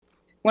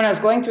when I was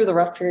going through the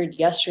rough period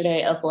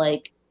yesterday of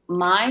like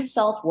my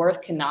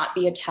self-worth cannot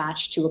be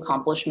attached to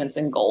accomplishments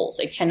and goals.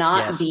 It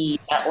cannot Yes. be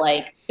that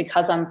like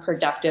because I'm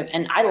productive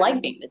and I like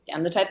being busy.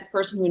 I'm the type of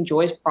person who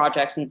enjoys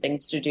projects and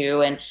things to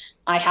do. And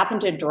I happen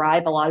to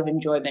drive a lot of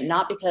enjoyment,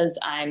 not because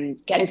I'm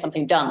getting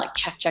something done, like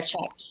check, check,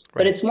 check. But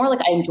Right. it's more like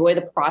I enjoy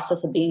the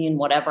process of being in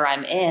whatever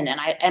I'm in. And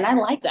I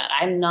like that.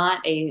 I'm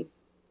not a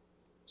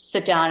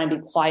sit down and be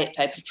quiet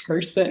type of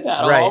person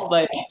at Right. all.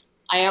 But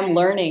I am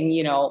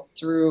learning,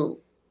 through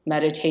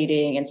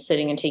meditating and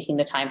sitting and taking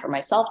the time for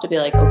myself to be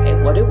like, okay,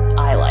 what do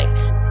I like?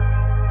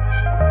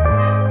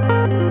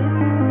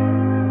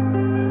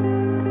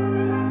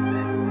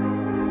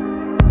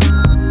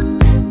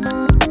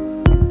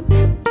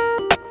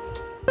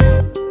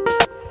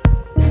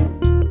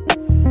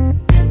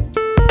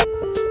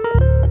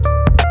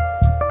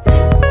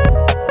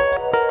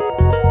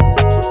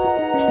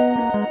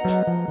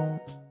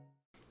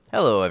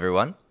 Hello,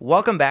 everyone.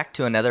 Welcome back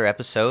to another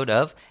episode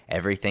of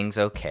Everything's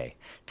Okay.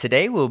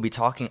 Today, we'll be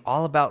talking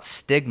all about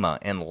stigma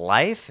in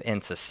life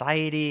and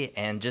society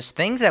and just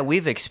things that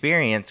we've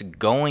experienced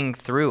going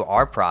through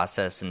our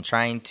process and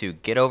trying to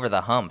get over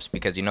the humps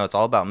because, it's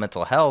all about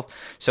mental health.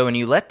 So when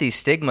you let these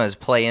stigmas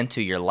play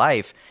into your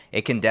life,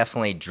 it can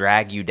definitely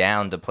drag you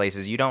down to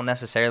places you don't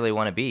necessarily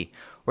want to be.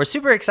 We're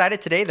super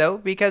excited today, though,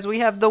 because we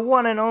have the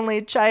one and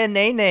only Chhaya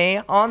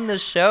Nene on the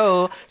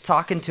show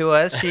talking to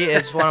us. She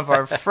is one of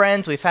our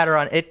friends. We've had her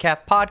on ItCap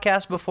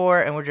podcast before,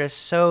 and we're just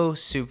so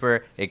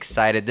super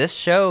excited.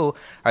 This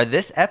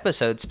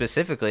episode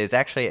specifically is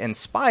actually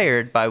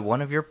inspired by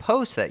one of your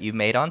posts that you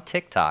made on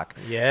TikTok.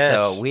 Yes.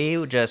 So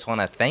we just want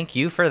to thank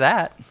you for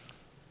that.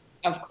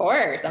 Of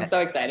course. I'm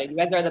so excited. You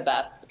guys are the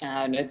best.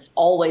 And it's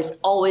always,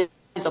 always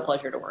a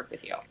pleasure to work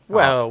with you.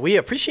 Well, we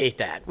appreciate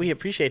that.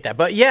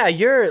 But yeah,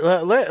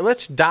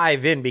 let's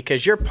dive in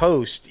because your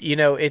post,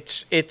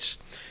 it's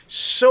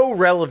so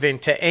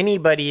relevant to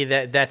anybody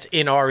that's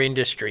in our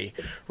industry,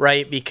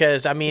 right?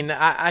 Because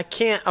I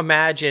can't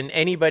imagine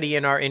anybody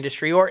in our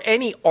industry or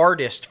any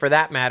artist for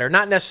that matter,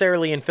 not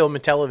necessarily in film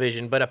and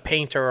television, but a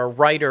painter, a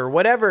writer,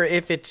 whatever,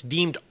 if it's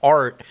deemed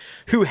art,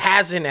 who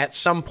hasn't at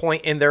some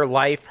point in their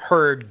life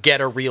heard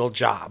 "get a real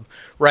job,"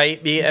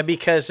 right?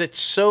 Because it's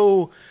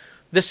so.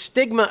 The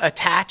stigma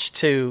attached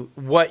to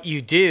what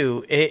you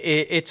do,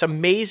 it's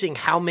amazing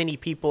how many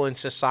people in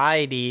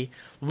society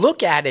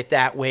look at it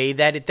that way,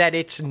 that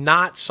it's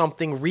not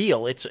something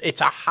real.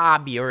 It's a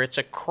hobby or it's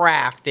a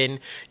craft, and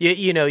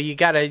you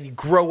got to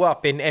grow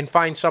up and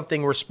find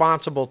something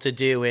responsible to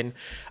do. And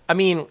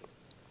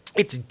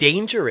it's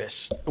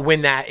dangerous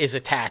when that is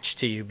attached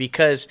to you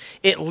because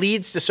it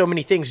leads to so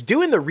many things.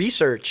 Doing the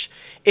research,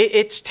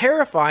 it's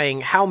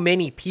terrifying how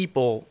many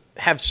people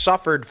have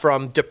suffered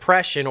from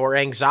depression or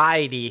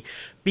anxiety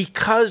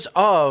because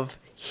of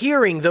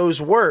hearing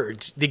those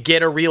words, to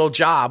get a real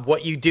job,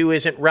 what you do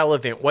isn't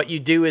relevant, what you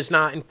do is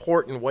not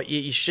important, what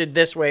you should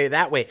this way,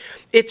 that way.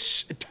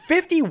 It's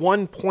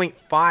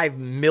 51.5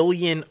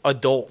 million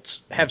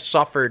adults have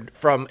suffered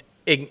from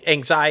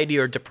anxiety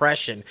or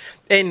depression.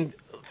 And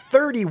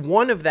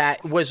 31 of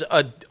that was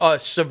a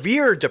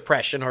severe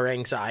depression or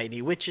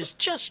anxiety, which is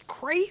just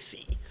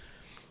crazy.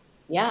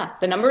 Yeah,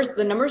 the numbers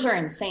are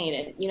insane.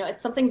 And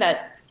it's something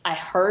that I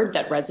heard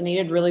that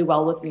resonated really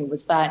well with me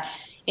was that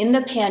in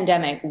the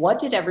pandemic, what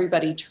did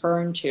everybody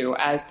turn to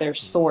as their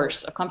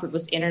source of comfort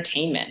was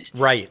entertainment.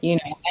 Right.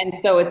 And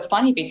so it's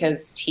funny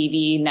because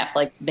TV,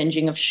 Netflix,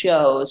 binging of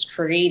shows,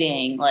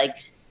 creating, like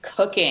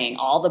cooking,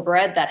 all the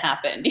bread that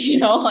happened,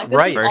 like this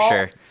Right. is For all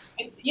sure.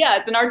 yeah,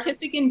 it's an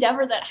artistic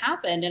endeavor that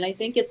happened. And I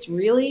think it's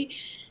really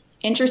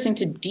interesting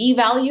to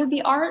devalue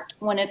the art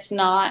when it's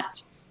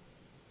not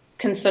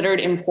considered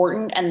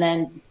important and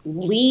then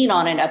lean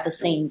on it at the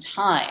same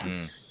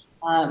time.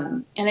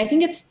 And I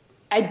think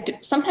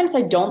sometimes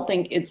I don't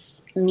think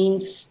it's mean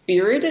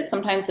spirited.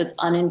 Sometimes it's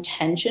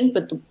unintentioned,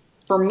 but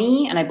for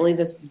me, and I believe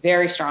this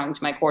very strong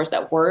to my core, is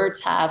that words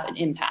have an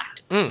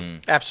impact.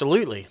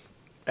 Absolutely.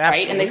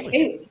 Right. And they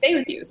Absolutely. stay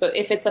with you. So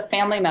if it's a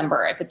family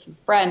member, if it's a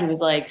friend who's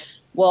like,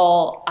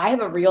 well, I have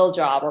a real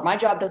job or my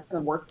job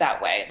doesn't work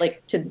that way.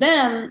 Like to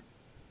them,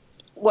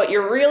 what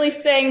you're really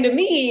saying to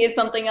me is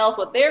something else.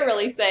 What they're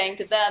really saying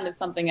to them is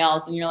something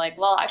else. And you're like,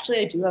 well, actually,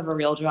 I do have a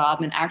real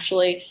job. And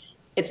actually,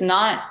 it's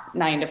not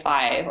 9 to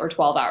 5 or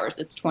 12 hours.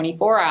 It's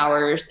 24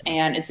 hours.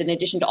 And it's in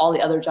addition to all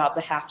the other jobs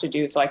I have to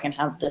do so I can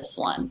have this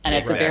one. And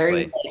it's a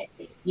very,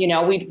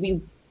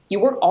 you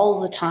work all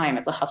the time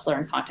as a hustler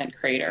and content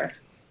creator,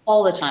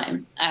 all the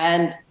time.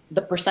 And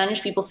the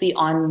percentage people see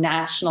on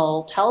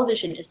national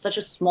television is such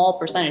a small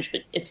percentage,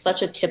 but it's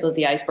such a tip of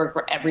the iceberg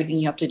for everything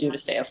you have to do to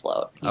stay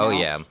afloat. Oh,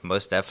 yeah,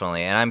 most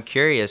definitely. And I'm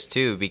curious,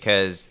 too,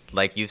 because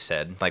like we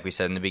said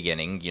in the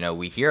beginning,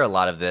 we hear a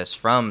lot of this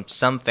from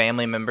some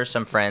family members,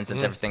 some friends, and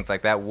different things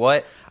like that.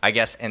 What, I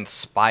guess,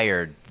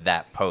 inspired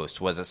that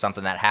post? Was it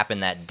something that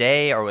happened that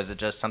day, or was it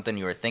just something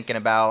you were thinking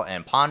about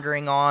and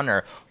pondering on,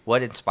 or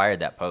what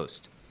inspired that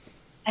post?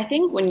 I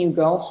think when you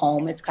go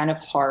home, it's kind of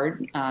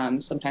hard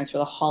sometimes for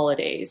the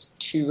holidays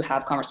to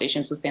have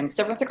conversations with family. 'Cause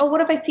everyone's like, "Oh,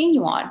 what have I seen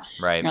you on?" And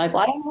Right. you're like,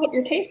 "Well, I don't know what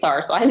your tastes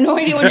are, so I have no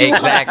idea what you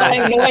want. I Exactly.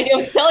 have no idea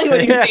what to tell you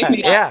when you see Yeah,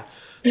 me on." yeah,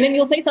 And then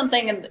you'll say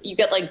something and you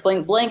get like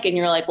blink, blink, and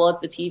you're like, "Well,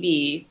 it's a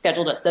TV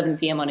scheduled at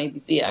 7 p.m. on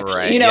ABC, actually."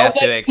 Right. You have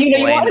But to you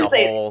explain want the to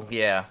say, whole,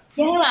 yeah.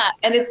 yeah.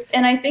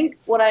 And I think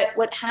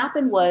what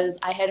happened was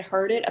I had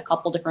heard it a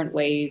couple different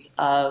ways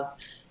of.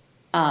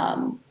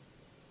 Um,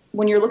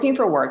 when you're looking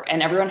for work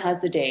and everyone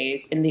has the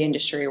days in the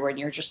industry when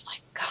you're just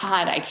like,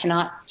 God, I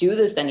cannot do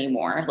this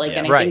anymore. Like, Yeah.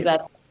 and I think right.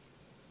 that's,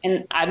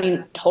 and I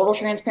mean, total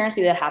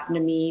transparency, that happened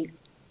to me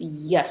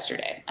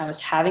yesterday. I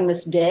was having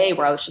this day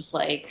where I was just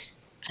like,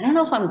 I don't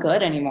know if I'm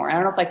good anymore. I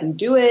don't know if I can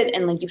do it.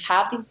 And like, you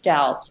have these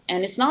doubts,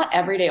 and it's not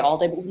every day, all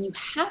day, but when you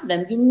have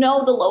them, you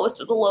know, the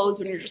lowest of the lows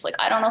when you're just like,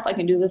 I don't know if I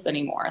can do this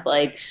anymore.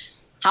 Like,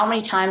 how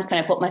many times can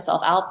I put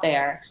myself out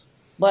there?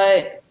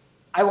 But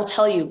I will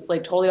tell you,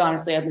 like, totally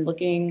honestly, I've been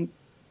looking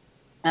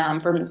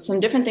for some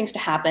different things to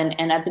happen,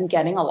 and I've been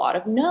getting a lot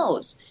of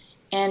no's.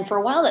 And for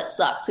a while, that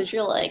sucks because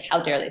you're like,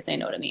 how dare they say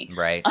no to me?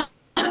 Right.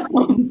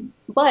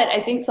 But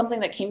I think something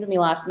that came to me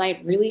last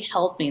night really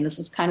helped me. And this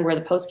is kind of where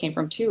the post came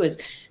from too,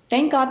 is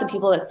thank God the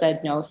people that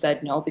said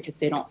no because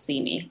they don't see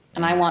me.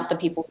 And I want the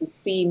people who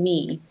see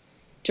me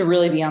to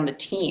really be on the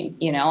team,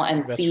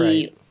 and That's right.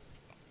 see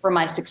for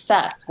my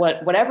success,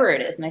 whatever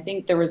it is. And I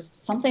think there was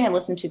something I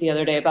listened to the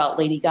other day about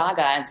Lady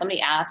Gaga, and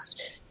somebody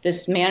asked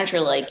this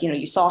manager, like,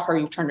 you saw her,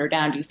 you turned her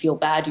down. Do you feel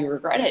bad? Do you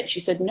regret it? She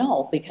said,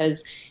 no,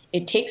 because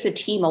it takes a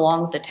team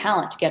along with the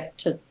talent to get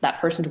to that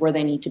person to where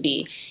they need to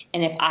be.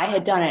 And if I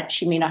had done it,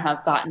 she may not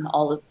have gotten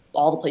all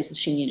the places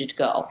she needed to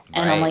go.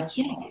 And I'm Right. like,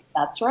 yeah,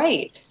 that's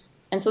right.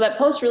 And so that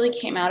post really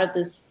came out of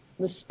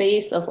the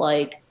space of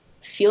like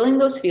feeling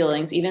those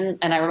feelings, even,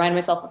 and I reminded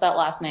myself of that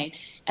last night.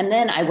 And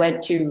then I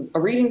went to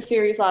a reading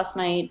series last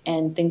night,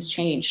 and things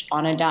changed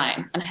on a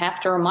dime. And I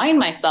have to remind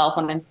myself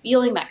when I'm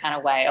feeling that kind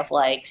of way of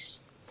like,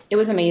 it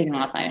was amazing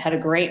last night. I had a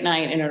great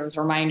night, and it was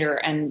a reminder,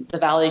 and the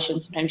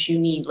validation sometimes you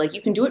need. Like, you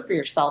can do it for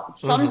yourself. And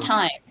Hmm.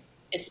 sometimes,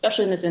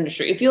 especially in this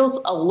industry, it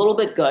feels a little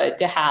bit good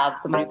to have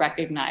somebody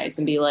recognize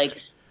and be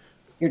like,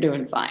 you're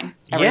doing fine.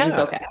 Everything's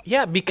Yeah, okay.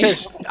 yeah,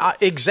 because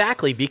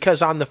exactly,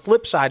 because on the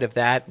flip side of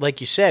that,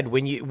 like you said,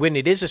 when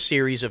it is a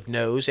series of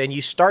no's and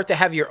you start to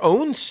have your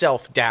own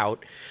self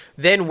doubt,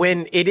 then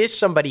when it is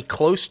somebody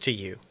close to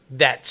you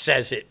that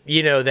says it,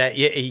 that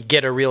you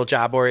get a real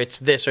job or it's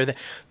this or that,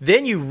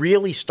 then you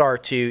really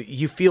start to,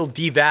 you feel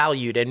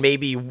devalued, and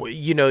maybe,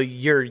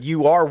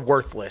 you are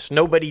worthless.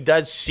 Nobody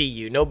does see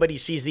you. Nobody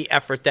sees the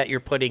effort that you're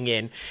putting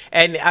in.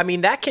 And I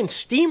mean, that can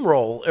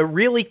steamroll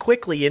really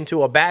quickly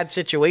into a bad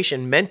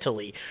situation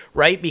mentally,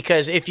 right?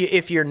 Because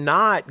if you're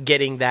not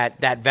getting that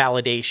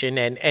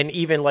validation, and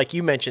even like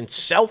you mentioned,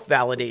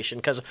 self-validation,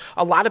 because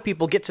a lot of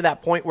people get to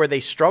that point where they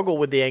struggle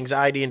with the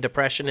anxiety and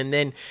depression and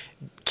then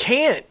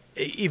can't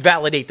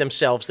validate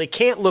themselves. They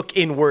can't look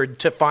inward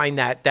to find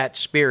that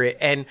spirit.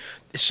 And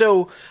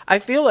so I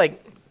feel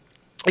like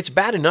it's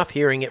bad enough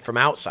hearing it from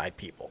outside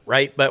people,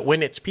 right? But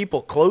when it's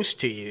people close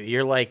to you,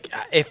 you're like,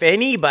 if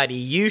anybody,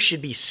 you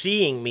should be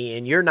seeing me,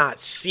 and you're not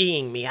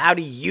seeing me. How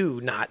do you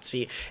not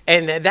see?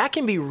 And that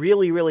can be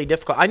really, really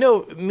difficult. I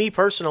know, me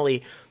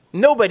personally,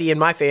 nobody in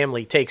my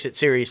family takes it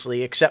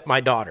seriously except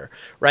my daughter,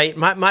 right?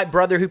 My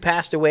brother who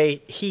passed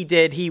away,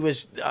 he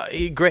was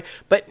great,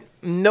 but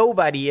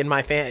nobody in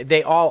my family,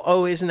 they all,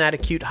 oh, isn't that a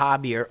cute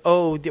hobby? Or,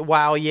 oh,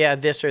 wow, yeah,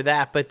 this or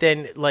that. But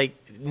then, like,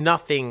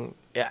 nothing.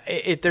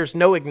 There's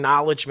no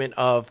acknowledgement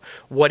of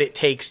what it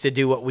takes to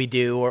do what we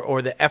do,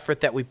 or the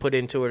effort that we put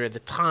into it, or the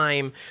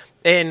time.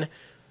 And,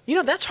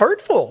 that's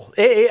hurtful.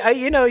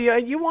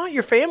 You want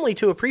your family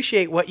to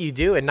appreciate what you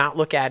do and not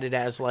look at it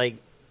as like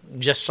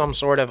just some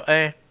sort of,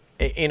 kind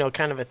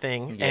of a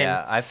thing. Yeah,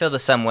 And I feel the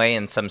same way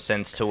in some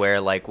sense, to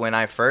where, like, when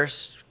I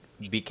first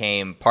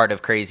became part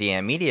of Crazy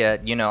Ant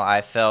Media, I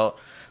felt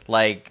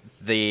like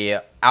the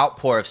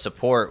outpour of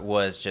support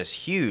was just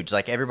huge.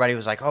 Like, everybody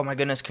was like, oh my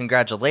goodness,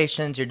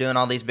 congratulations, you're doing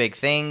all these big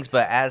things.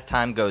 But as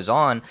time goes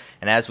on,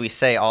 and as we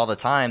say all the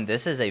time,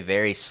 this is a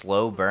very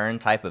slow burn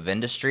type of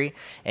industry.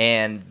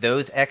 And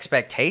those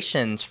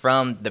expectations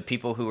from the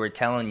people who were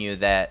telling you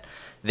that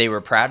they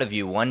were proud of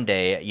you one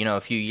day, a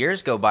few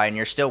years go by and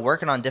you're still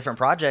working on different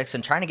projects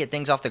and trying to get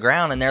things off the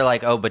ground, and they're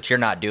like, oh, but you're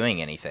not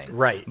doing anything.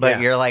 Right, But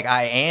yeah. you're like,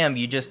 I am,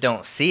 you just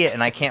don't see it,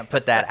 and I can't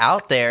put that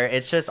out there.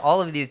 It's just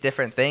all of these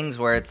different things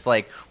where it's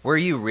like, were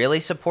you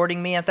really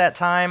supporting me at that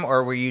time,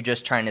 or were you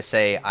just trying to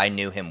say, I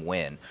knew him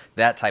when?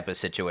 That type of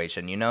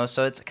situation,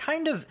 So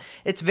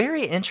it's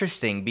very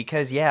interesting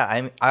because,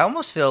 yeah, I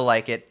almost feel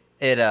like it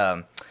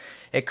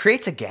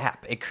creates a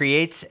gap. It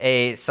creates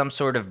some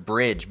sort of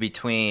bridge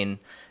between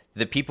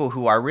the people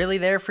who are really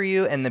there for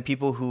you and the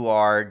people who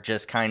are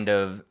just kind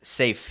of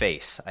safe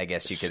face, I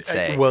guess you could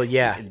say. Well,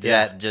 yeah.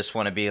 That just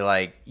want to be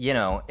like, you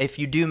know, if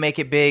you do make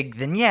it big,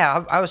 then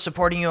yeah, I was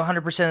supporting you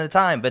 100% of the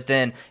time. But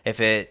then if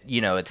it,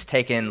 you know, it's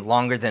taken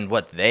longer than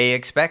what they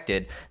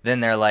expected, then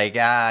they're like,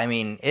 I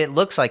mean, it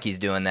looks like he's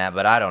doing that,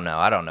 but I don't know.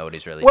 I don't know what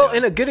he's really doing. Well,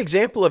 and a good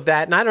example of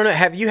that, and I don't know,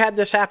 have you had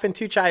this happen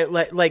too,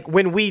 Chhaya? Like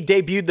when we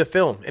debuted the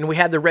film and we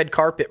had the red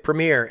carpet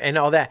premiere and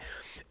all that,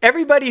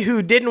 everybody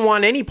who didn't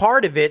want any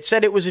part of it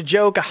said it was a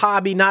joke, a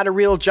hobby, not a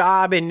real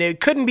job, and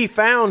it couldn't be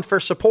found for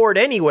support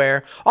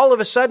anywhere. All of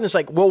a sudden, it's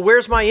like, well,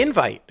 where's my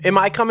invite? Am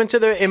I coming to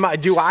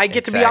do I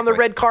get to be on the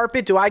red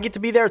carpet? Do I get to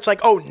be there? It's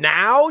like, oh,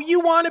 now you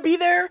want to be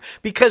there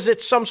because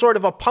it's some sort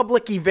of a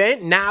public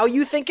event. Now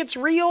you think it's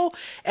real?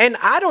 And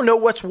I don't know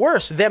what's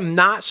worse, them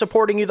not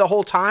supporting you the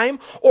whole time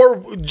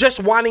or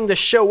just wanting to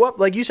show up,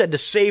 like you said, to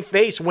save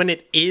face when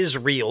it is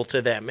real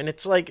to them. And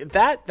it's like it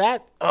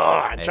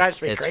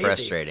drives me crazy. It's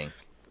frustrating.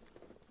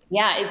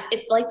 Yeah,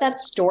 it's like that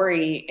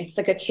story. It's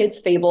like a kid's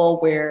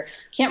fable where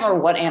I can't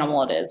remember what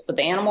animal it is, but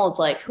the animal is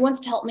like, who wants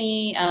to help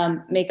me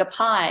make a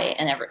pie?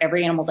 And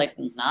every animal's like,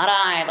 not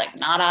I, like,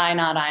 not I,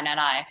 not I, not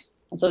I.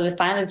 And so they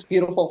finally this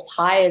beautiful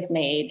pie is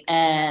made.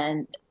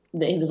 And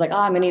he was like, oh,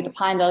 I'm going to eat the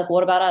pie. And they're like,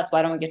 what about us?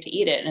 Why don't we get to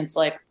eat it? And it's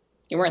like,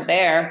 you weren't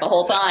there the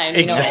whole time.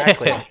 You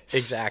Exactly. know?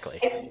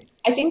 Exactly.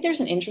 I think there's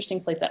an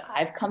interesting place that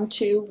I've come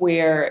to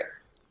where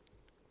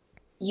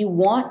you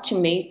want to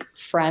make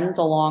friends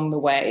along the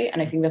way.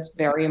 And I think that's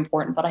very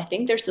important. But I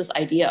think there's this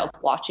idea of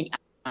watching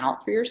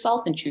out for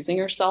yourself and choosing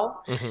yourself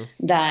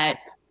that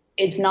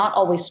it's not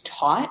always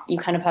taught. You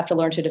kind of have to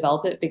learn to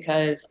develop it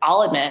because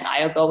I'll admit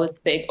I go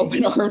with big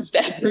open arms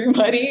to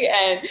everybody.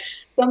 And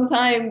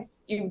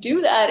sometimes you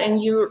do that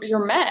and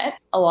you're met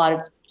a lot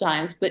of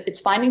times, but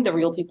it's finding the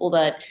real people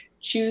that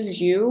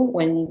choose you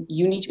when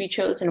you need to be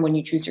chosen, when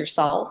you choose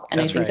yourself. And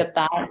That's I think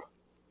right.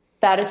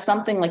 that is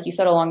something, like you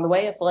said, along the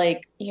way of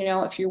like, you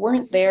know, if you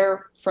weren't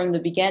there from the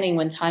beginning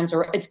when times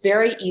are, it's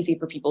very easy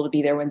for people to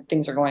be there when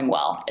things are going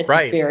well. It's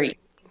Right. very,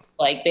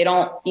 like, they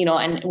don't, you know,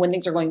 and when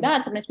things are going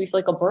bad, sometimes we feel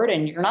like a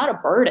burden. You're not a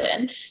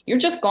burden. You're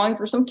just going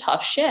through some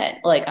tough shit.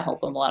 Like, I hope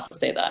I'm allowed to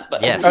say that,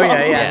 but Yes. Oh,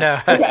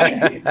 yeah. No.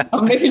 okay.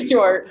 I'm making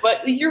sure,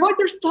 but you're going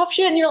through some tough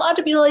shit and you're allowed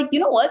to be like, you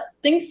know what?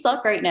 Things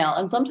suck right now.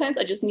 And sometimes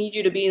I just need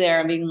you to be there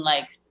and being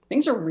like,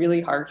 things are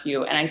really hard for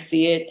you and I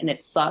see it and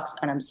it sucks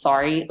and I'm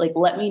sorry. Like,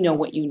 let me know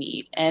what you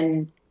need.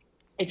 And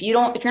if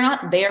you're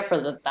not there for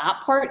that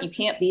part, you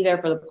can't be there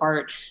for the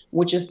part,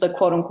 which is the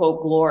quote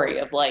unquote glory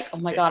of like, oh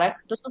my God,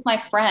 this was my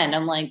friend.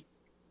 I'm like,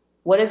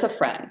 what is a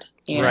friend?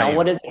 You know,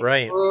 what is a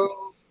true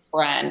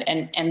friend?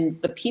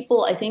 And the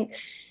people, I think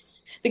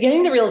the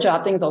getting the real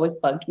job thing has always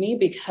bugged me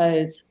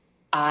because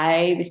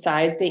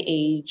besides the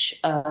age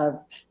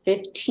of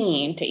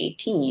 15 to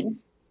 18,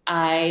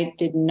 I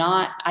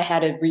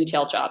had a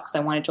retail job because I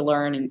wanted to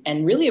learn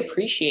and really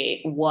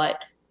appreciate what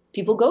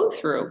people go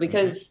through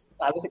because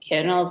I was a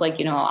kid and I was like,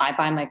 you know, I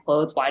buy my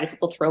clothes. Why do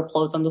people throw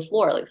clothes on the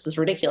floor? Like, this is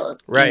ridiculous.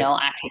 Right. You know,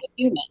 I'm a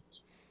human.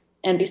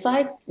 And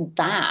besides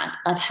that,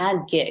 I've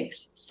had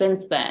gigs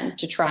since then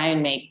to try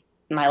and make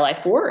my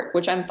life work,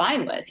 which I'm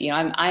fine with. You know,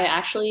 I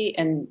actually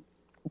am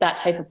that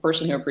type of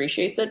person who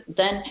appreciates it.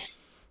 Then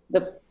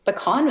the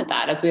con with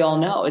that, as we all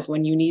know, is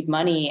when you need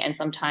money and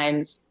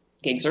sometimes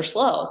gigs are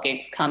slow.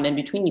 Gigs come in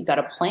between. You've got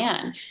a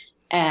plan.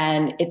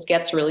 And it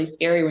gets really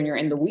scary when you're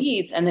in the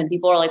weeds. And then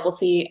people are like, well,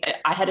 see,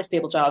 I had a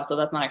stable job, so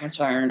that's not a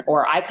concern.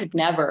 Or I could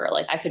never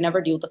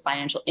deal with the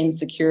financial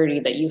insecurity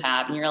that you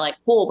have. And you're like,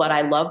 cool, but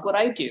I love what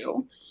I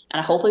do.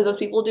 And hopefully those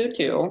people do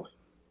too.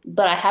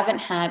 But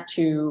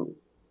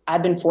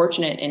I've been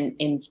fortunate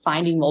in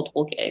finding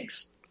multiple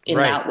gigs in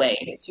that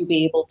way to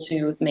be able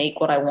to make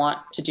what I want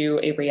to do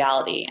a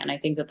reality. And I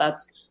think that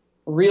that's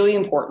really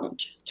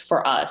important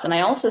for us. And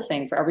I also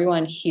think for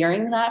everyone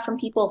hearing that from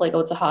people like, oh,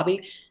 it's a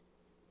hobby.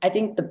 I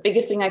think the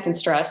biggest thing I can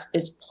stress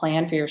is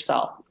plan for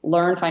yourself,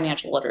 learn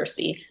financial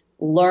literacy,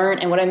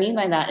 and what I mean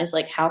by that is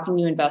like, how can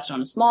you invest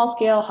on a small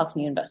scale? How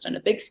can you invest on a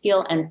big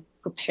scale and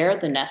prepare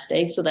the nest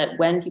egg so that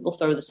when people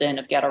throw this in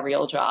of get a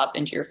real job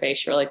into your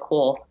face, you're like,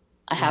 cool,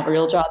 I have a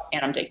real job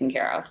and I'm taken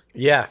care of.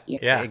 Yeah.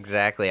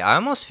 Exactly. I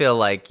almost feel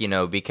like, you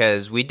know,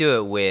 because we do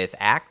it with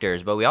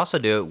actors, but we also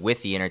do it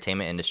with the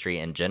entertainment industry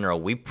in general.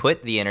 We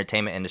put the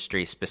entertainment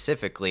industry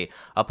specifically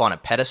up on a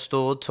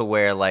pedestal to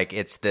where like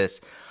it's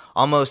this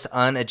almost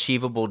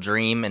unachievable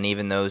dream, and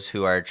even those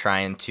who are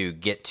trying to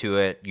get to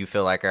it, you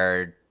feel like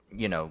are,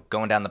 you know,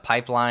 going down the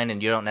pipeline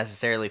and you don't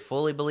necessarily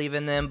fully believe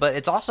in them. But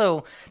it's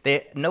also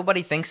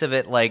nobody thinks of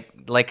it like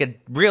a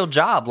real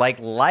job, like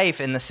life,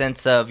 in the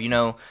sense of, you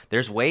know,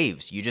 there's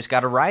waves. You just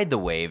got to ride the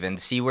wave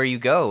and see where you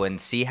go and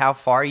see how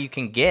far you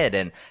can get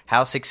and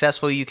how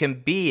successful you can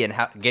be and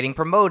how getting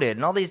promoted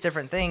and all these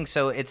different things.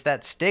 So it's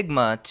that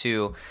stigma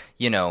to,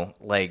 you know,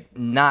 like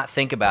not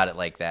think about it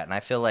like that. And I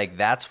feel like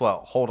that's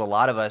what hold a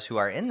lot of us who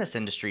are in this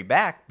industry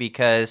back,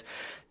 because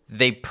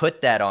they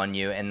put that on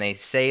you and they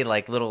say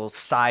like little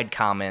side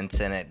comments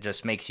and it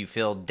just makes you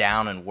feel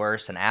down and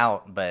worse and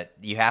out, but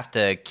you have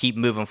to keep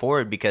moving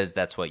forward because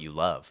that's what you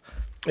love.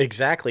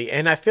 Exactly.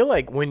 And I feel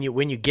like when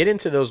you get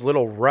into those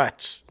little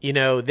ruts,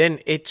 then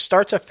it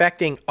starts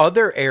affecting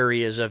other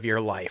areas of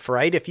your life,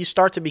 right? If you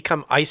start to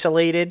become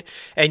isolated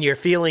and you're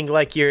feeling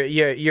like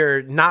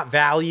you're not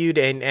valued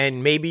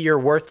and maybe you're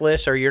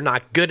worthless or you're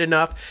not good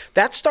enough,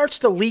 that starts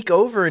to leak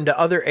over into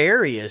other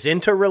areas,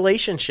 into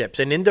relationships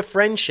and into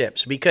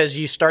friendships, because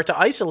you start to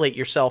isolate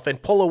yourself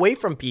and pull away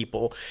from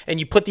people and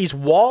you put these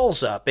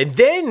walls up. And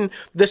then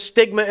the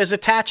stigma is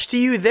attached to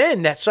you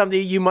then that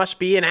something you must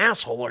be an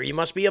asshole or you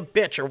must be a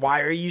bitch, or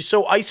why are you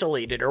so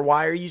isolated, or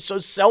why are you so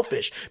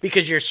selfish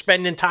because you're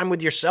spending time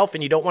with yourself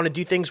and you don't want to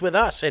do things with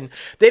us. And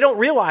they don't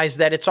realize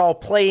that it's all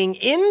playing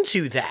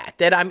into that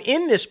I'm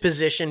in this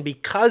position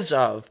because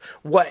of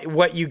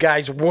what you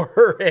guys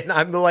were, and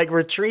I'm like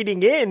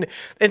retreating in.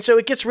 And so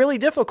it gets really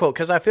difficult,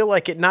 because I feel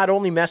like it not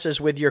only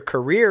messes with your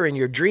career and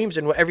your dreams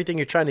and everything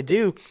you're trying to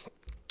do,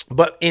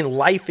 but in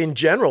life in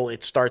general,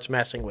 it starts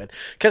messing with.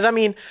 Because I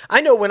mean,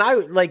 I know when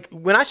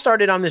I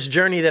started on this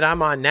journey that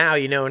I'm on now,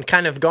 and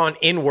kind of gone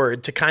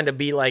inward to kind of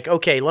be like,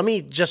 okay, let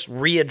me just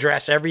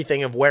readdress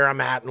everything of where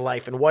I'm at in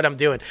life and what I'm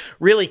doing.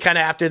 Really kind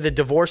of after the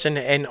divorce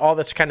and all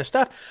this kind of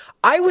stuff,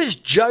 I was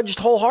judged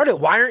wholehearted.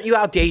 Why aren't you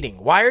out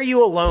dating? Why are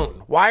you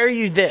alone? Why are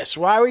you this?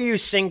 Why are you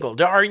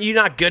single? Are you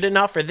not good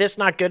enough, or this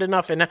not good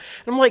enough? And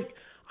I'm like,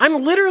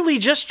 I'm literally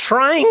just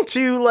trying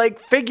to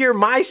figure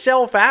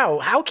myself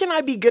out. How can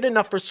I be good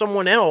enough for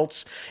someone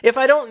else if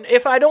I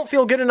don't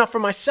feel good enough for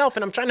myself?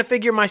 And I'm trying to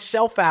figure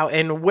myself out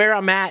and where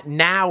I'm at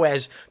now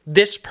as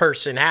this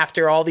person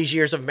after all these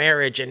years of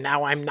marriage, and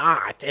now I'm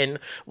not. And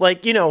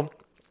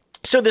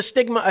so the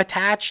stigma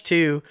attached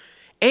to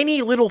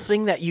any little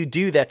thing that you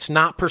do that's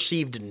not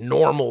perceived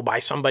normal by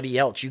somebody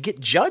else, you get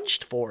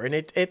judged for, and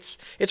it's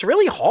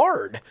really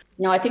hard.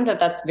 No, I think that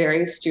that's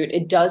very astute.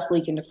 It does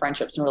leak into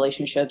friendships and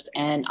relationships.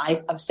 And I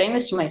was saying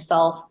this to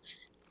myself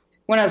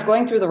when I was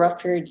going through the rough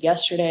period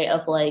yesterday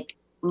of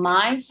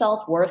my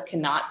self-worth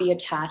cannot be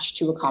attached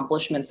to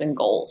accomplishments and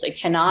goals. It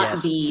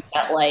cannot be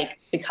that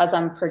because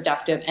I'm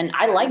productive, and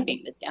I like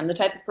being busy. I'm the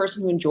type of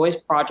person who enjoys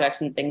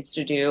projects and things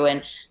to do.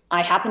 And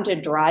I happen to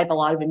drive a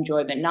lot of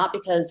enjoyment, not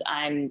because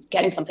I'm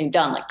getting something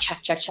done, check,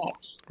 check, check. Right.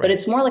 But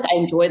it's more I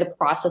enjoy the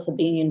process of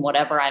being in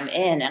whatever I'm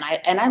in.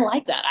 And I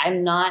like that.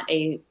 I'm not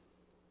a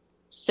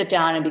sit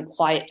down and be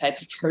quiet type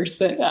of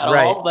person at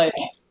all, but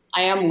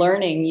I am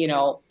learning,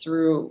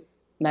 through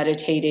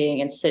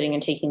meditating and sitting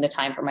and taking the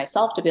time for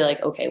myself to be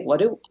okay, what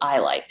do I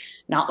like?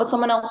 Not what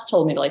someone else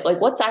told me to like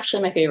what's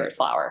actually my favorite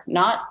flower,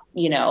 not,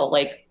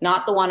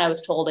 not the one I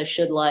was told I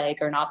should like,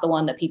 or not the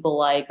one that people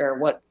like, or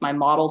what my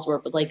models were,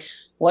 but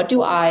what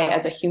do I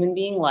as a human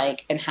being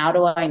like, and how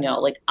do I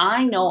know?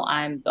 I know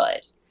I'm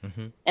good.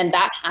 Mm-hmm. And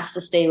that has to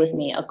stay with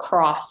me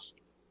across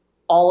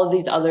all of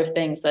these other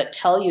things that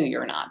tell you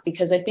you're not,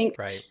 because I think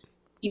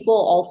people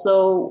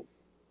also,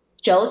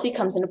 jealousy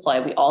comes into play.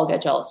 We all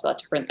get jealous about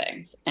different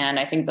things. And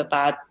I think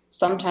that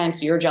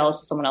sometimes you're jealous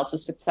of someone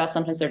else's success.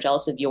 Sometimes they're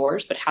jealous of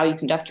yours, but how you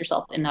conduct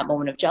yourself in that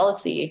moment of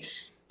jealousy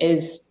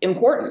is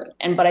important.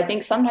 But I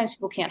think sometimes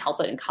people can't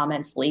help it and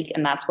comments leak.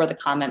 And that's where the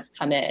comments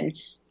come in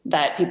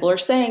that people are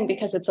saying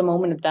because it's a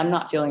moment of them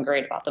not feeling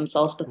great about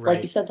themselves. But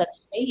like you said, that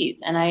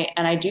stays. And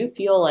I do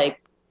feel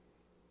like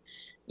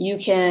you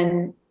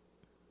can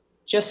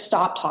just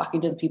stop talking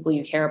to the people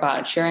you care about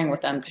and sharing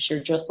with them, because you're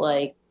just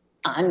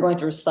I'm going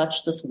through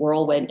this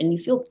whirlwind, and you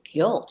feel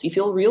guilt. You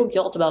feel real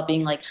guilt about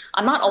being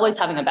I'm not always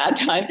having a bad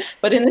time,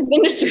 but in this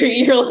industry,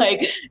 you're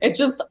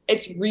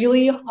it's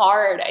really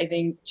hard, I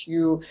think,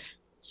 to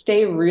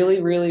stay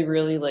really, really,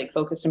 really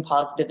focused and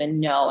positive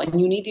and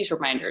you need these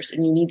reminders,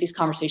 and you need these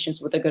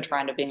conversations with a good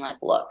friend of being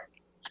look,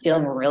 I'm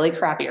feeling really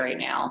crappy right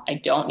now. I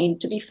don't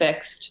need to be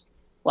fixed.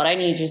 What I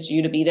need is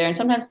you to be there, and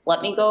sometimes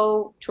let me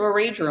go to a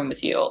rage room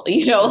with you,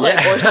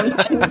 or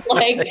sometimes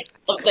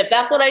if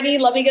that's what I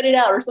need, let me get it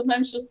out. Or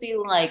sometimes just be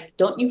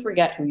don't you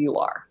forget who you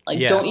are.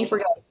 Don't you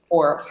forget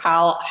or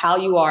how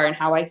you are and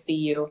how I see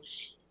you.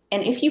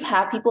 And if you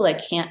have people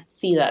that can't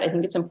see that, I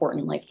think it's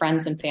important,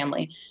 friends and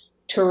family,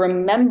 to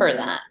remember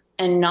that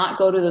and not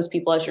go to those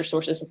people as your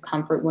sources of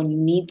comfort when you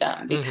need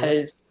them,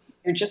 because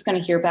you're just going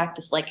to hear back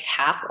this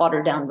half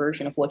watered down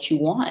version of what you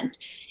want.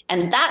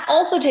 And that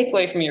also takes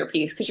away from your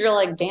peace, because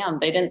you're damn,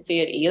 they didn't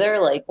see it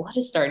either. What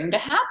is starting to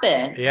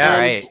happen? Yeah,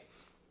 right.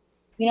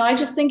 I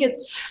just think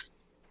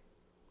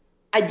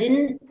I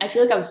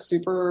feel like I was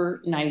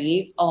super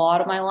naive a lot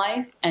of my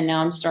life. And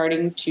now I'm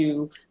starting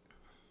to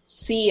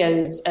see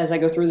as I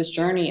go through this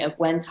journey of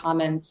when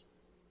comments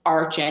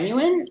are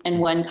genuine and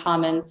when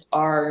comments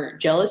are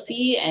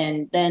jealousy.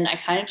 And then I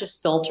kind of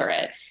just filter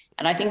it.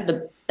 And I think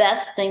the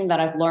best thing that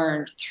I've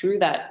learned through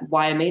that,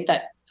 why I made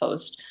that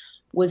post,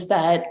 was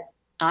that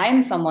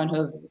I'm someone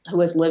who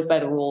has lived by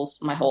the rules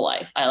my whole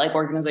life. I like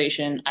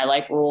organization. I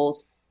like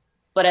rules.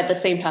 But at the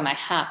same time, I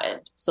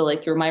haven't. So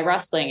through my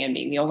wrestling and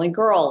being the only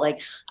girl,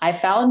 I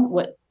found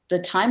what the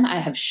time I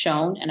have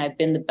shown and I've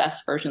been the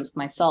best versions of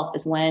myself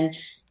is when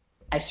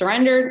I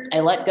surrendered,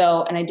 I let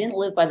go, and I didn't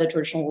live by the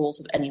traditional rules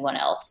of anyone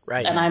else.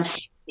 Right. And I'm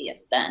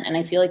happiest then. And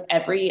I feel like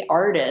every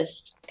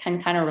artist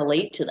can kind of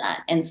relate to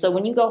that. And so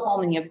when you go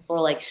home and you have people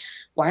are like,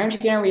 why aren't you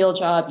getting a real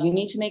job? You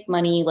need to make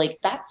money. Like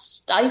that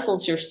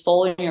stifles your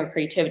soul and your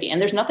creativity. And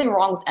there's nothing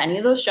wrong with any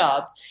of those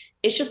jobs.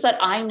 It's just that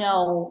I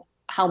know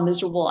how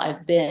miserable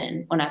I've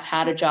been when I've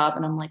had a job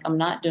and I'm like, I'm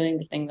not doing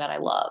the thing that I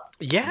love.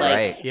 Yeah. Like,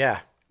 right. Yeah.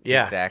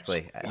 Yeah.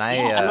 Exactly. And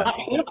yeah,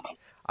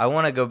 I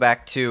want to go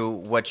back to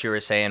what you were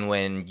saying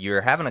when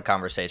you're having a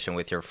conversation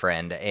with your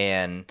friend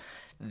and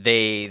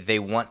they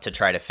want to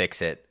try to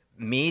fix it.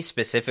 Me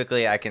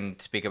specifically, I can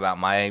speak about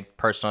my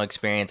personal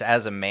experience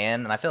as a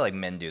man, and I feel like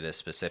men do this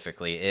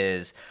specifically,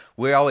 is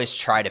we always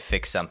try to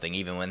fix something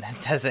even when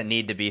that doesn't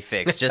need to be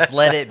fixed. Just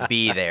let it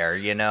be there,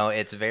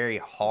 It's very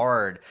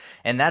hard.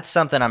 And that's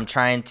something I'm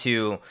trying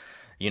to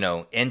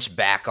inch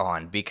back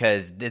on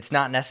because it's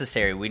not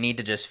necessary. We need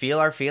to just feel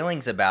our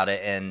feelings about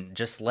it and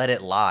just let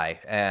it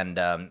lie. And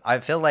I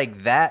feel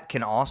like that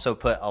can also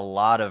put a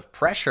lot of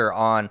pressure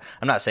on,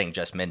 I'm not saying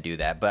just men do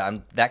that,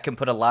 but that can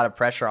put a lot of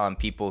pressure on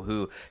people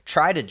who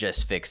try to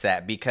just fix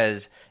that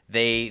because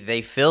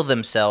they feel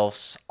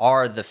themselves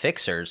are the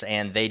fixers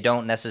and they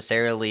don't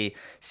necessarily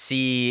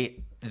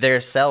see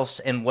themselves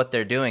and what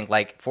they're doing.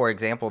 Like, for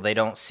example, they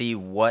don't see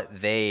what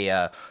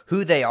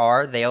who they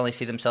are. They only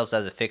see themselves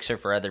as a fixer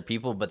for other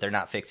people, but they're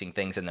not fixing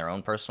things in their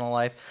own personal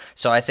life.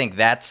 So I think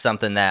that's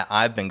something that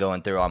I've been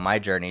going through on my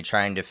journey,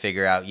 trying to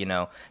figure out,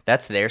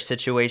 that's their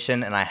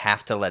situation and I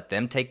have to let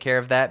them take care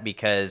of that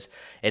because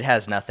it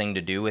has nothing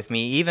to do with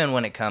me. Even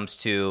when it comes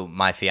to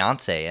my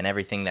fiance and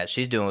everything that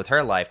she's doing with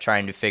her life,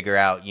 trying to figure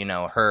out,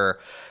 her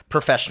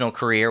professional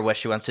career, what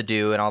she wants to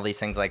do and all these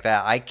things like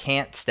that. I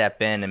can't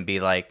step in and be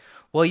like,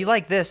 well, you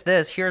like this,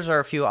 here's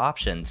our few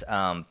options.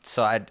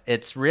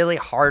 It's really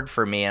hard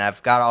for me, and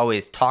I've got to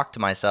always talk to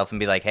myself and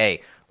be like,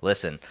 hey,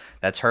 listen,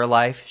 that's her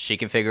life. She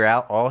can figure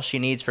out. All she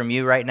needs from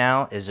you right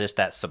now is just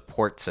that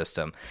support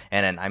system.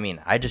 And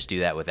I just do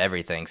that with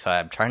everything, so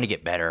I'm trying to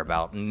get better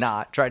about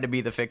not trying to be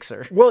the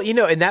fixer. Well,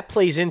 and that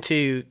plays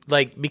into,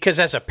 like, because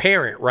as a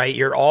parent, right,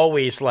 you're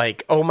always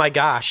like, oh my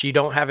gosh, you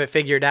don't have it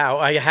figured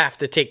out. I have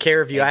to take care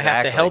of you. Exactly. I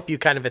have to help you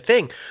kind of a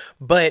thing.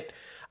 But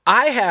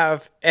I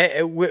have,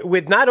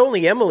 with not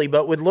only Emily,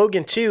 but with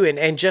Logan too,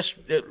 and just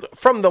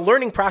from the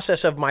learning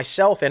process of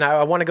myself, and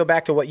I want to go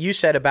back to what you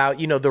said about,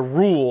 the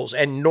rules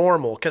and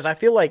normal, because I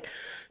feel like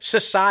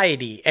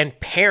society and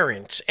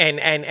parents and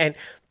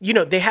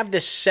they have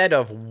this set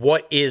of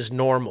what is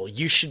normal.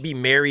 You should be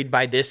married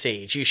by this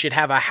age. You should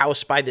have a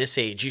house by this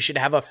age. You should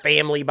have a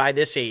family by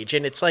this age.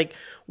 And it's like,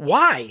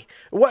 why?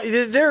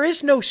 There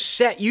is no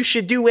set. You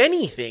should do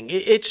anything.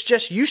 It's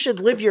just you should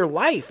live your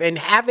life and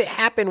have it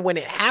happen when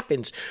it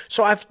happens.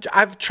 So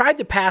I've tried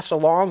to pass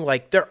along,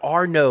 like, there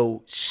are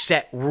no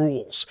set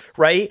rules,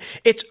 right?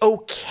 It's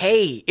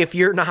okay if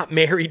you're not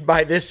married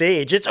by this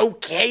age. It's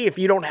okay if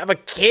you don't have a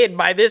kid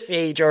by this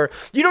age, or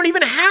you don't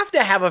even have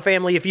to have a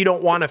family if you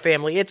don't want a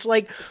family. It's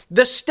like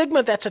the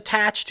stigma that's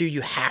attached to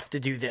you have to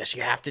do this.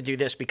 You have to do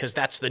this because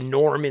that's the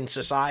norm in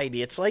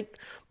society. It's like,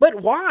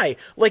 but why?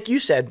 Like you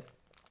said,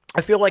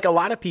 I feel like a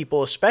lot of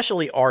people,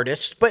 especially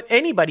artists, but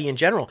anybody in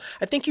general,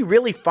 I think you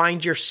really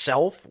find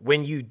yourself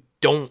when you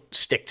don't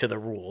stick to the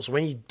rules,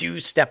 when you do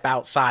step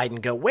outside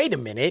and go, wait a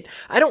minute,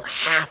 I don't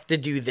have to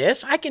do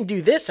this. I can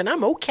do this and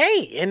I'm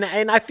okay. And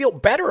I feel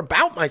better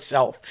about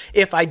myself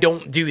if I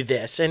don't do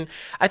this. And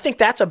I think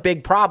that's a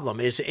big problem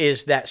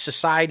is that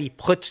society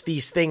puts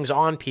these things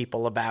on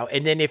people about.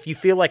 And then if you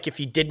feel like if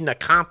you didn't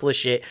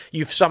accomplish it,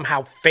 you've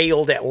somehow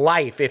failed at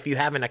life if you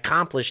haven't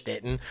accomplished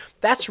it. And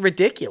that's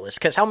ridiculous,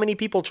 because how many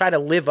people try to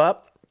live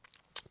up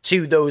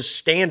to those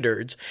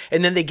standards,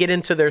 and then they get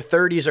into their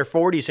 30s or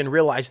 40s and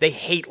realize they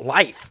hate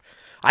life.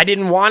 I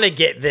didn't want to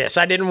get this.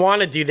 I didn't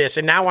want to do this.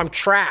 And now I'm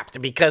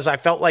trapped because I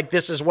felt like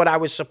this is what I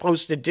was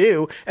supposed to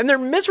do. And they're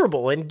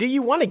miserable. And do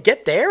you want to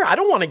get there? I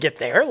don't want to get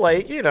there.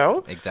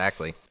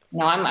 Exactly.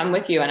 No, I'm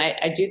with you. And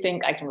I do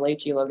think I can relate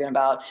to you, Logan,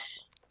 about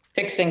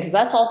fixing, because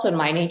that's also in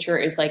my nature,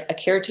 is like a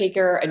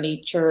caretaker.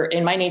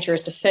 In my nature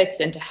is to fix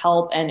and to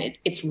help. And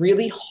it's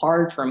really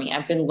hard for me.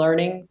 I've been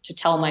learning to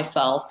tell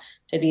myself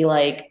to be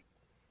like,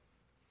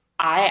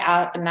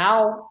 I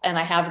now, and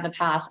I have in the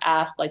past,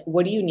 asked, like,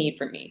 what do you need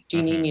from me? Do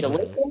you need me to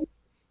listen?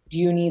 Do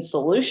you need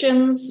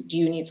solutions? Do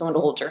you need someone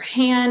to hold your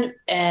hand?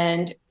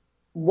 And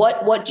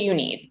what do you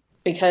need?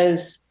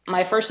 Because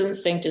my first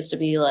instinct is to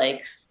be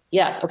like,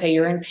 yes, okay,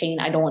 you're in pain.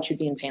 I don't want you to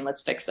be in pain.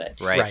 Let's fix it.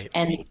 Right.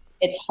 And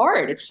it's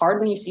hard. It's hard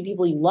when you see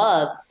people you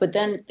love. But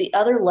then the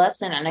other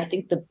lesson, and I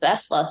think the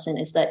best lesson,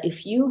 is that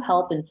if you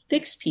help and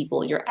fix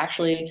people, you're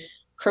actually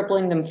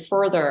crippling them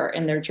further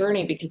in their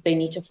journey, because they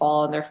need to fall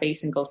on their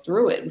face and go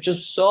through it, which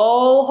is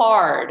so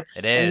hard.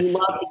 It is. And you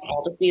love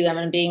people to see them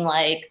and being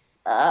like,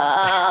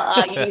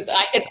 I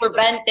could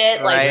prevent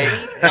it. Right.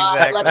 Like,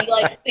 Exactly. let me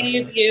like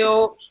save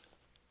you.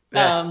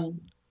 Yeah.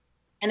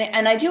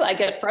 And I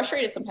get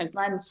frustrated sometimes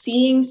when I'm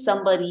seeing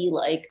somebody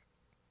like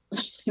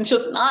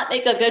just not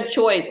make a good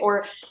choice,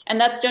 and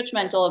that's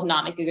judgmental of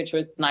not making a good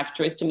choice. It's not a good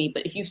choice to me.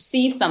 But if you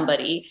see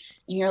somebody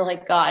and you're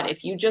like, God,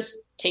 if you just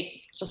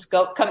take just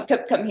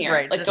come here.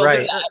 Right. Like, don't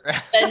do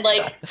that. And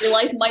like, your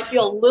life might be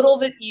a little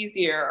bit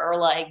easier, or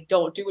like,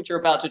 don't do what you're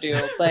about to do.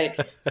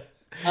 But,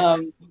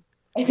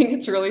 I think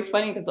it's really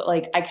funny because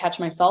like I catch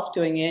myself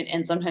doing it,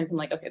 and sometimes I'm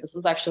like, okay, this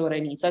is actually what I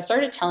need. So I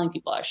started telling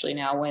people actually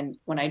now when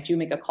I do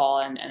make a call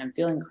and I'm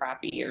feeling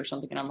crappy or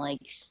something, and I'm like,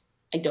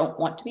 I don't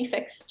want to be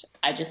fixed.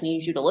 I just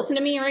need you to listen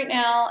to me right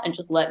now and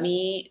just let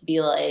me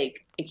be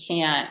like, I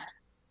can't.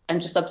 I'm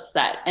just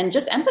upset, and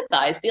just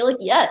empathize. Be like,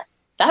 yes,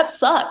 that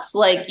sucks.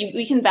 Like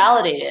we can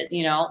validate it.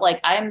 Like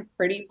I'm a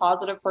pretty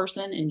positive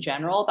person in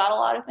general about a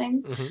lot of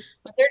things. Mm-hmm.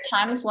 But there are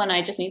times when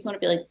I just need someone to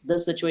be like,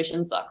 this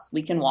situation sucks.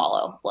 We can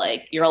wallow.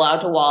 Like you're allowed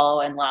to wallow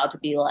and allowed to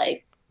be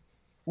like,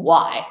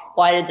 why?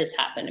 Why did this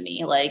happen to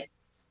me? Like,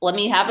 let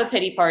me have a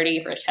pity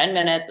party for 10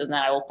 minutes and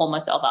then I will pull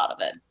myself out of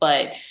it.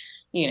 But,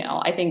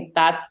 I think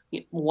that's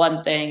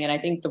one thing. And I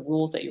think the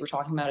rules that you were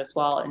talking about as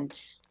well, and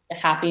the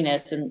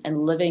happiness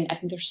and living, I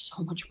think there's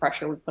so much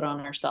pressure we put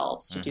on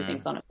ourselves to do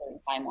things on a certain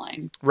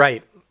timeline.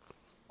 Right.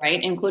 Right,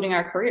 including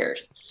our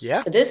careers.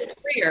 Yeah. But this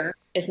career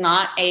is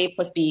not A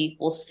plus B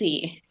equals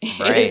C.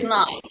 Right. It is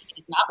not.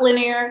 It's not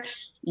linear.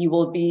 You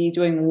will be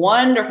doing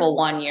wonderful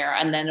 1 year,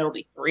 and then it'll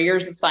be 3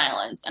 years of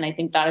silence. And I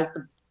think that is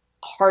the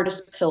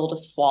hardest pill to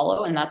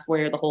swallow. And that's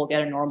where the whole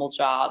get a normal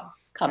job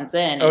comes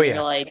in. Oh, and yeah.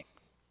 You're like,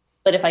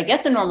 but if I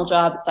get the normal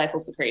job, it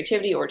stifles the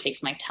creativity or it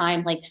takes my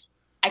time. Like,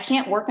 I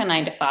can't work a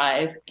 9 to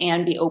 5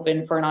 and be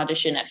open for an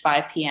audition at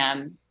 5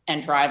 p.m.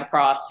 and drive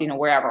across,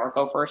 wherever, or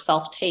go for a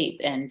self-tape.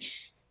 And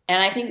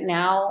I think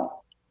now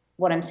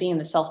what I'm seeing in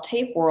the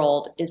self-tape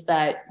world is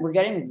that we're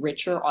getting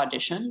richer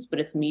auditions, but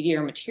it's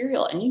meatier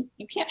material. And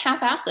you can't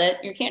half-ass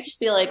it. You can't just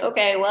be like,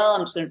 okay, well,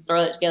 I'm just going to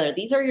throw that together.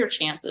 These are your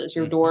chances,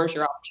 your doors,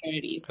 your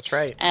opportunities. That's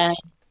right. And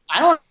I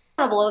don't want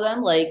to blow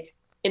them. Like,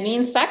 it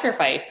means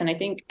sacrifice. And I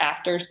think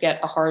actors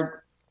get a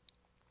hard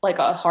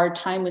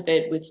time with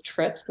it, with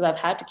trips, because I've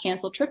had to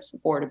cancel trips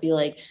before to be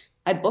like,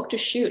 I booked a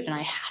shoot and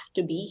I have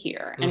to be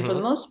here. And for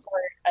the most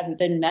part, I've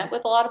been met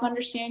with a lot of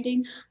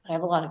understanding, but I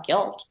have a lot of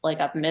guilt.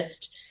 Like, I've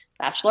missed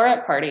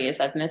bachelorette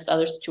parties. I've missed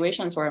other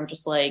situations where I'm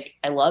just like,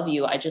 I love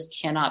you. I just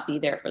cannot be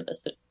there for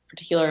this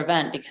particular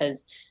event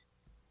because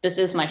this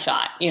is my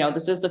shot.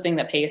 This is the thing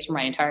that pays for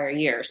my entire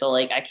year. So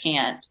like, I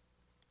can't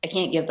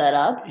give that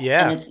up.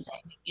 Yeah. And it's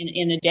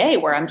in a day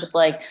where I'm just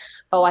like,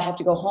 oh, I have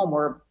to go home,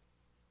 or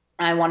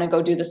I want to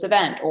go do this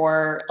event.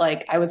 Or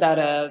like, I was at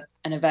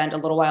an event a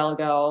little while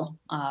ago,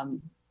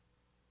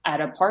 at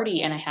a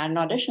party, and I had an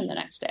audition the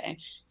next day,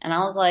 and I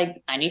was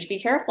like, I need to be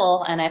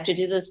careful, and I have to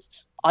do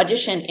this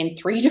audition in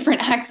 3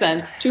 different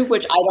accents, 2 of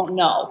which I don't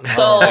know.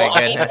 So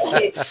I need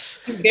to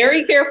be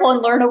very careful and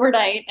learn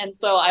overnight. And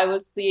so I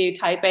was the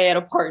type A at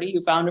a party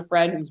who found a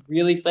friend who's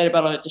really excited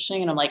about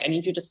auditioning, and I'm like, I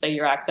need you to say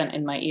your accent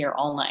in my ear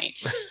all night.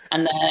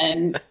 And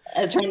then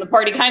I turned the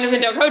party kind of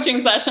into a coaching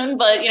session,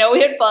 but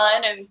we had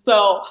fun. And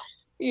so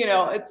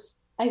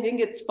I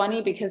think it's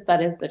funny because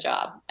that is the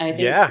job. And I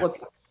think what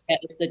people forget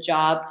is the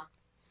job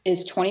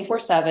is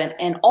 24/7.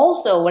 And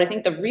also what I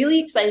think the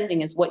really exciting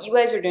thing is what you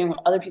guys are doing, what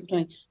other people are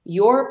doing,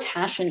 your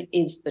passion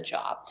is the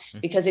job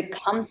because it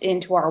comes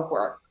into our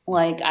work.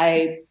 Like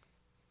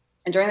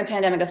during the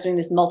pandemic, I was doing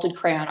these melted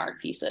crayon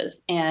art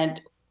pieces, and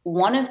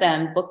one of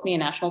them booked me a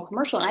national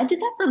commercial, and I did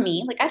that for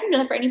me. Like, I didn't do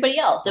that for anybody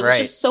else. It was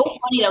just so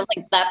funny that I was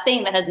like, that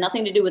thing that has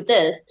nothing to do with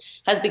this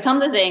has become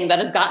the thing that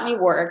has gotten me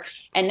work.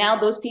 And now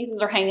those pieces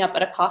are hanging up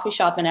at a coffee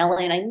shop in LA.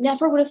 And I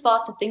never would have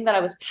thought the thing that I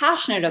was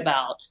passionate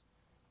about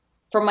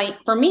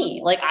for me,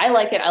 like, I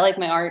like it. I like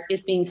my art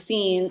is being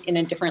seen in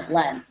a different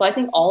lens. So I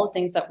think all the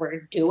things that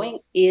we're doing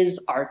is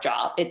our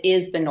job. It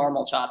is the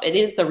normal job. It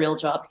is the real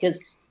job, because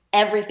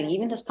everything,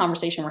 even this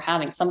conversation we're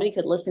having, somebody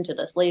could listen to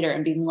this later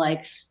and be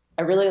like,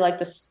 I really like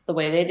this, the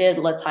way they did.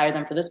 Let's hire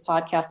them for this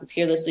podcast. Let's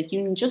hear this. Like,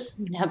 you just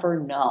never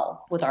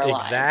know with our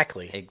lives.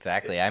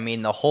 Exactly. I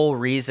mean, the whole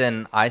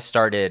reason I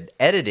started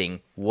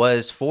editing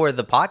was for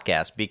the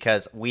podcast,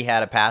 because we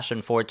had a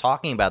passion for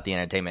talking about the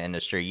entertainment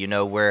industry.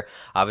 We're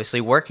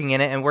obviously working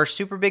in it, and we're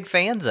super big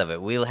fans of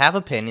it. We have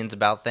opinions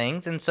about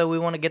things, and so we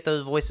want to get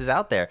those voices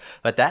out there.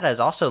 But that has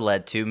also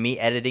led to me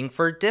editing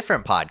for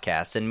different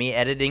podcasts and me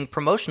editing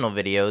promotional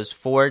videos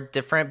for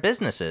different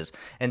businesses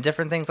and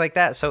different things like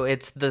that. So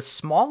it's the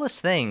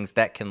smallest things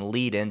that can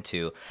lead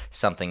into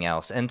something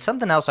else. And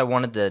something else I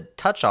wanted to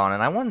touch on,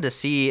 and I wanted to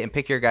see and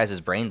pick your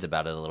guys' brains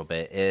about it a little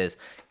bit, is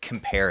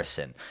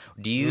comparison.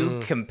 Do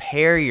you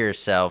compare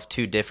yourself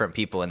to different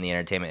people in the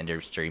entertainment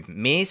industry?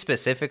 Me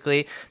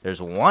specifically,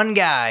 there's one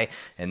guy,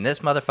 and this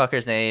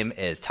motherfucker's name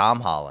is Tom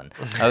Holland.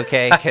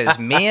 Okay, because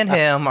me and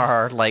him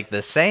are like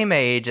the same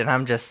age, and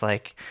I'm just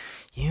like,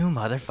 you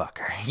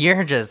motherfucker,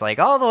 you're just like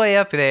all the way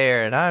up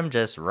there, and I'm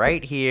just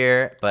right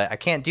here. But I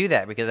can't do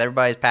that because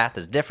everybody's path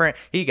is different.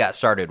 He got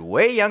started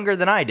way younger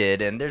than I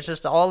did, and there's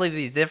just all of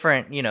these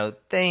different,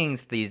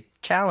 things, these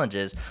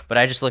challenges. But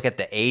I just look at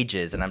the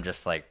ages, and I'm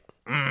just like,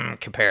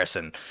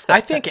 comparison.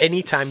 I think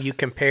anytime you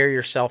compare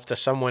yourself to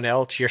someone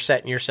else, you're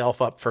setting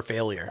yourself up for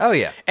failure. Oh,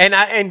 yeah.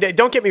 And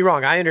don't get me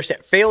wrong, I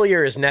understand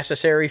failure is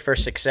necessary for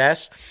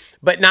success,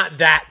 but not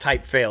that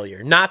type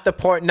failure. Not the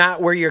part,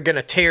 not where you're going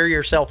to tear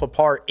yourself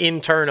apart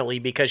internally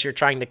because you're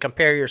trying to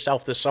compare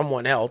yourself to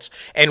someone else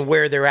and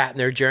where they're at in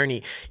their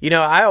journey. You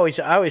know, I always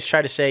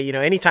try to say, you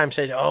know, anytime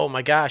says, oh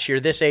my gosh, you're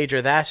this age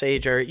or that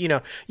age, or, you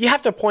know, you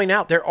have to point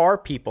out there are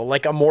people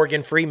like a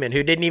Morgan Freeman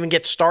who didn't even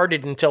get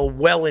started until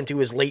well into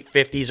his late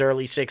 50s,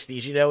 early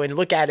 60s, you know, and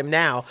look at him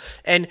now.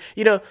 And,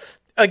 you know,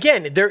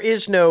 again, there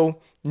is no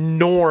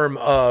norm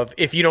of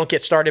if you don't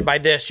get started by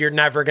this, you're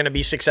never going to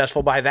be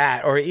successful by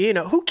that. Or, you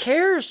know, who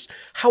cares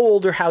how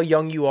old or how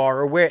young you are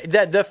or where.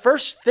 The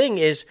first thing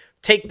is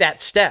take that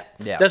step.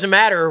 Yeah. Doesn't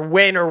matter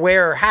when or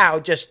where or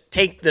how, just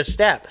take the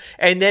step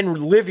and then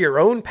live your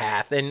own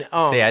path. And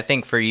see, I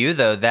think for you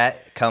though,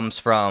 that comes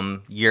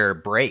from your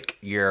break,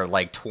 your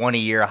like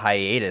 20-year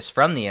hiatus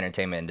from the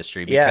entertainment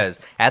industry, because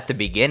at the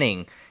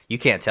beginning, you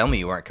can't tell me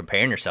you weren't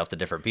comparing yourself to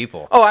different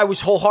people. Oh, I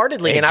was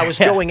wholeheartedly, and I was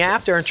going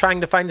after and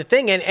trying to find the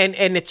thing.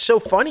 And it's so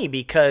funny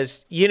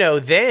because, you know,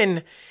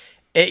 then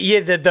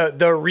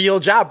the real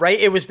job, right?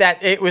 It was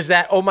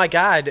that, oh my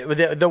God,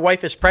 the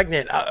wife is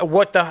pregnant.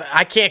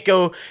 I can't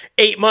go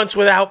 8 months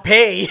without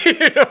pay.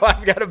 You know,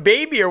 I've got a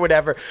baby or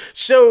whatever.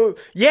 So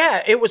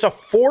yeah, it was a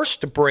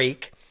forced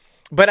break.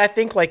 But I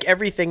think like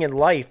everything in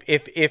life,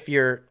 if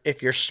you're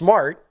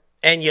smart,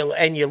 and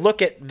you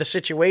look at the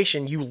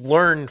situation, you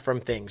learn from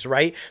things,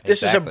 right?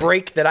 This is a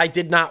break that I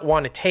did not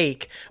want to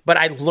take, but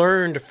I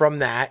learned from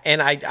that,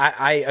 and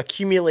I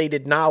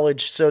accumulated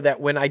knowledge so that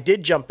when I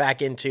did jump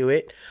back into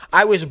it,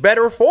 I was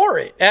better for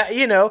it.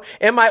 You know,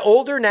 am I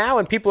older now?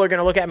 And people are going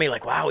to look at me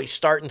like, wow, he's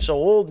starting so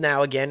old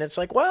now again. It's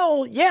like,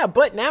 well, yeah,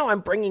 but now I'm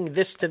bringing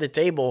this to the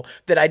table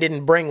that I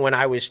didn't bring when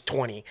I was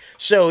 20.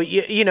 So,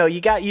 you know,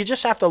 you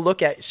just have to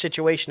look at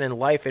situation in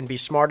life and be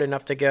smart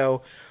enough to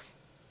go,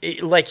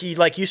 like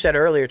you said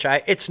earlier,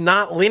 Chhaya, it's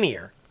not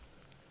linear.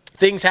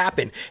 Things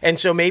happen. And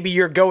so maybe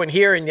you're going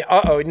here and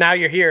now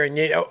you're here and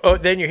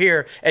then you're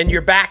here and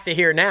you're back to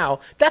here now.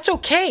 That's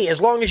okay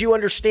as long as you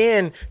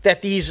understand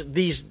that these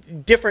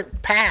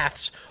different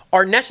paths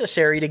are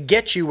necessary to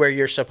get you where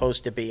you're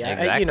supposed to be.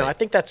 Exactly. I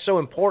think that's so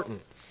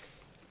important.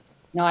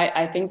 No,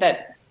 I think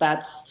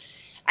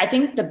I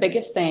think the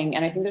biggest thing,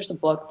 and I think there's a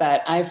book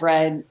that I've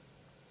read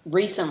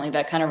recently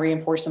that kind of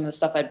reinforced some of the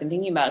stuff I've been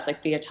thinking about. It's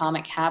like the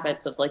atomic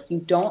habits of like, you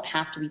don't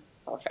have to be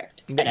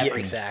perfect at everything.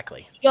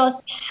 Exactly. You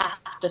just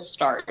have to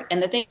start.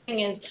 And the thing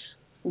is,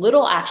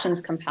 little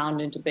actions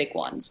compound into big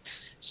ones.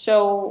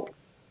 So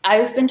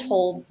I've been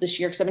told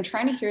this year, because I've been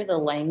trying to hear the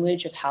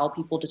language of how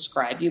people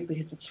describe you,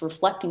 because it's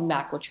reflecting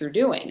back what you're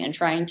doing and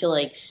trying to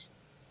like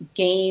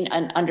gain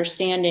an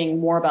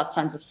understanding more about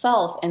sense of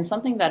self. And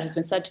something that has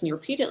been said to me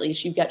repeatedly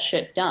is you get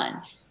shit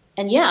done.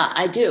 And yeah,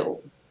 I do.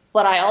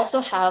 But I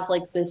also have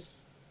like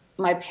this,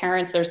 my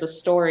parents, there's a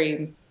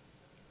story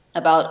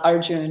about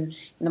Arjun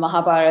in the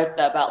Mahabharata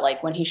about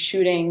like when he's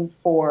shooting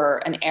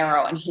for an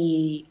arrow and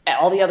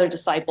all the other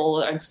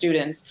disciples and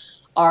students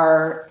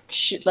are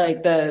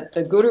like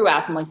the guru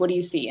asks him like, what do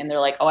you see? And they're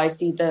like, oh, I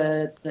see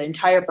the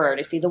entire bird.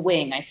 I see the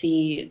wing. I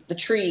see the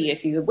tree. I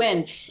see the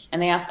wind.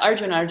 And they ask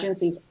Arjun. Arjun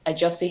sees, I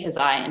just see his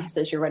eye. And he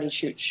says, you're ready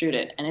to shoot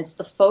it. And it's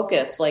the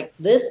focus, like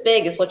this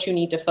big is what you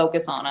need to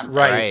focus on.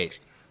 Right.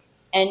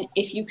 And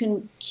if you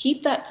can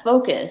keep that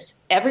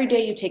focus, every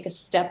day you take a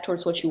step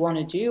towards what you want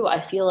to do, I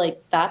feel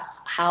like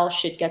that's how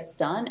shit gets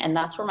done. And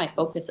that's where my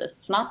focus is.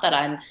 It's not that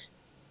I'm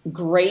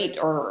great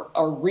or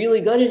really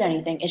good at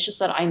anything. It's just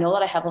that I know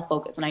that I have a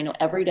focus and I know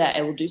every day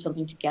I will do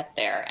something to get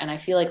there. And I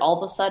feel like all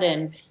of a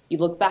sudden you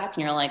look back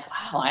and you're like,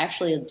 wow, I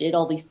actually did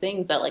all these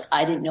things that like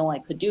I didn't know I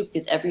could do,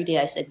 because every day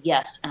I said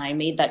yes. And I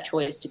made that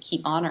choice to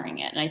keep honoring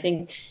it. And I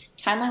think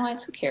timeline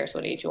wise, who cares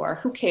what age you are?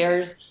 Who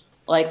cares?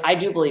 Like, I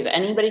do believe that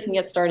anybody can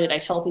get started. I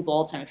tell people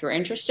all the time, if you're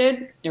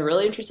interested, you're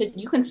really interested,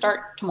 you can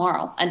start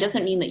tomorrow. And it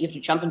doesn't mean that you have to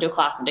jump into a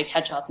class and take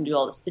headshots and do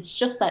all this. It's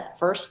just that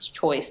first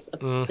choice of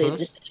the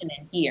decision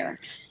in here.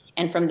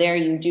 And from there,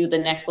 you do the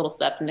next little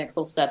step, and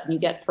you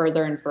get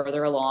further and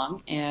further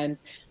along. And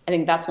I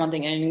think that's one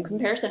thing. And in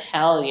comparison,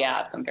 hell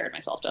yeah, I've compared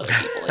myself to other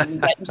people. And you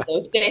get into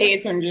those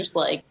days when you're just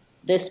like,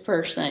 this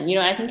person, you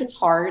know, I think it's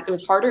hard. It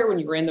was harder when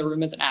you were in the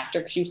room as an actor,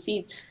 because you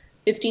see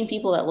 15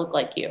 people that look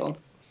like you.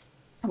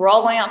 We're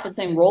all going out for the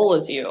same role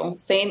as you,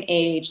 same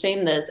age,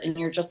 same this, and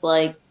you're just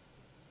like,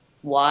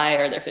 why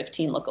are there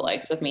 15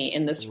 lookalikes of me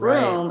in this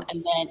room? Right.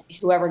 And then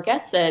whoever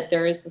gets it,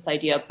 there is this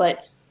idea.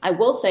 But I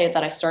will say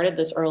that I started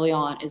this early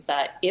on, is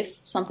that if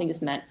something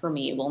is meant for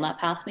me, it will not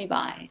pass me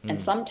by. And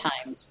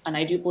sometimes, and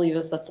I do believe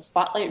this, that the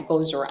spotlight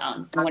goes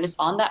around. And when it's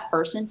on that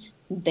person,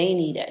 they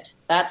need it.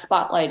 That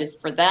spotlight is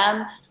for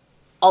them.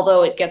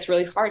 Although it gets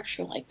really hard,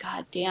 you're like,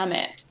 God damn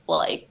it.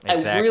 Like,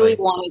 exactly. I really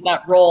wanted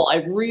that role. I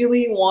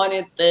really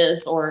wanted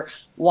this. Or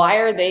why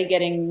are they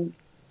getting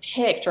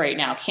picked right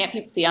now? Can't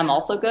people see I'm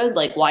also good?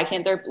 Like, why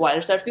does there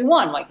have to be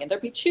one? Why can't there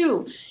be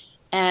two?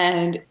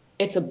 And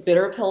it's a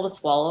bitter pill to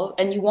swallow.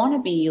 And you want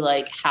to be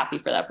like happy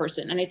for that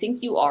person. And I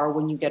think you are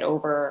when you get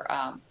over,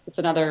 it's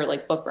another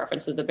like book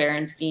reference of the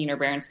Berenstein or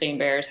Berenstain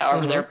Bears,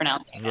 however they're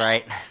pronouncing it.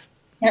 Right.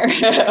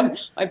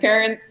 My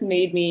parents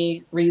made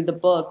me read the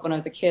book when I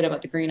was a kid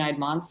about the green-eyed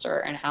monster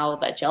and how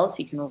that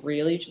jealousy can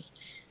really just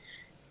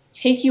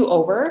take you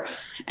over.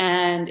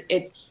 And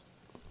it's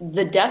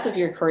the death of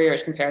your career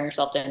is comparing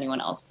yourself to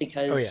anyone else Oh yeah.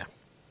 because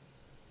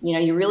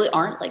you really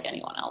aren't like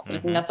anyone else. And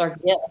I think Mm-hmm. that's our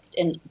gift.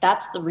 And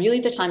that's really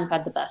the time I've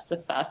had the best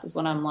success is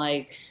when I'm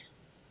like,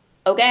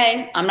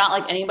 okay, I'm not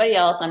like anybody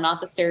else. I'm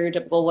not the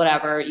stereotypical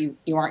whatever. You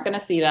aren't going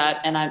to see that,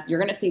 and you're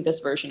going to see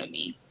this version of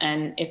me.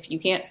 And if you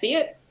can't see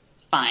it,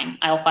 fine.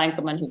 I'll find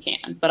someone who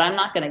can. But I'm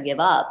not going to give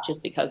up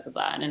just because of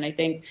that. And I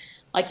think,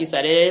 like you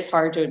said, it is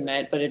hard to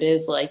admit, but it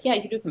is like, yeah,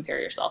 you do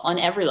compare yourself on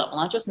every level,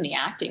 not just in the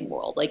acting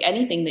world. Like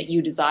anything that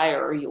you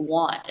desire or you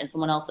want, and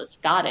someone else has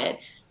got it.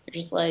 You're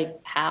just like,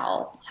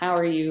 how? How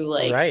are you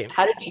like? Right.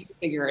 How did you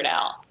figure it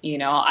out?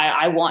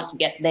 I want to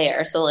get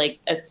there. So like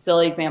a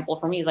silly example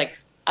for me is like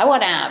I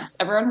want abs.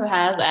 Everyone who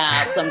has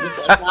abs, I'm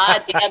just like,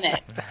 God damn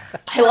it.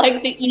 I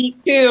like to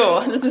eat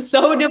too. This is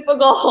so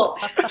difficult.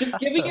 Just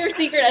giving your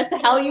secret as to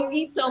how you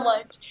eat so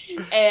much.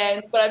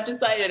 But I've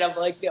decided, I'm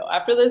like, no,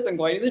 after this, I'm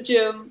going to the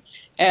gym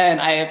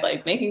and I have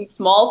like making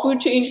small food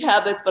change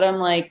habits, but I'm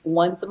like,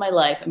 once in my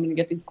life, I'm going to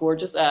get these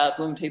gorgeous abs.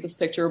 I'm going to take this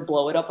picture,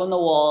 blow it up on the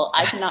wall.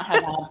 I cannot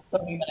have abs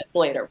 30 minutes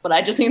later, but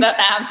I just need that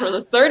abs for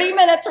those 30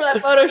 minutes for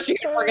that photo shoot.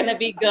 We're going to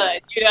be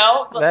good,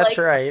 But That's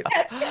like, right.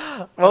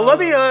 Well, let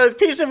me a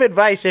piece of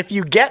advice. If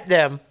you get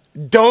them,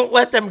 don't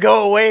let them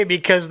go away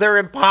because they're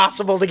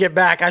impossible to get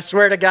back. I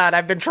swear to God,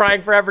 I've been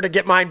trying forever to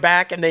get mine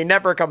back and they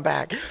never come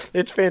back.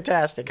 It's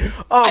fantastic.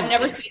 I've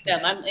never seen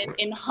them. I'm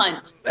in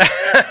Hunt.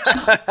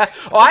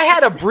 Well, I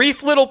had a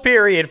brief little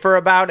period for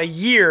about a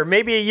year,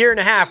 maybe a year and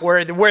a half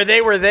where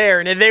they were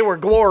there and they were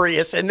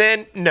glorious. And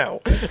then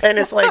no. And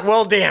it's like,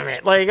 well, damn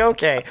it. Like,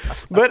 okay.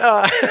 But,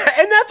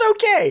 and that's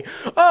okay.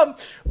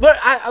 But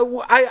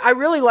I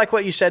really like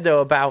what you said though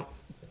about,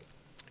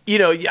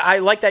 I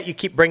like that you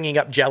keep bringing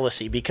up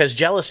jealousy because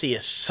jealousy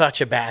is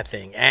such a bad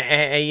thing,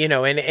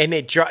 and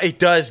it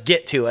does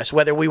get to us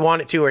whether we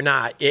want it to or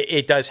not.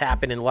 It does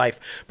happen in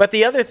life. But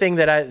the other thing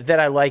that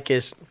I like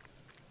is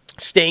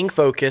staying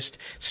focused,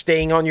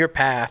 staying on your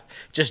path,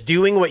 just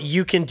doing what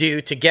you can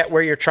do to get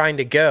where you're trying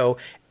to go,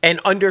 and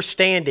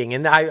understanding.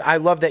 And I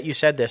love that you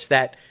said this,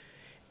 that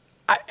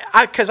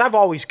because I've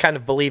always kind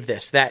of believed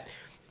this, that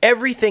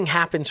everything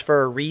happens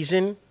for a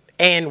reason,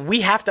 and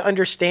we have to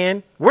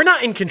understand we're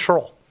not in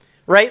control.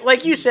 Right?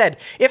 Like you said,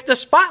 if the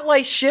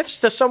spotlight shifts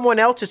to someone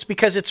else, it's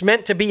because it's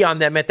meant to be on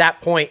them at that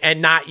point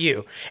and not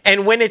you.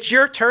 And when it's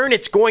your turn,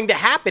 it's going to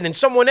happen. And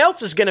someone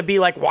else is going to be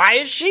like, why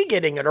is she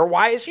getting it? Or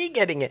why is he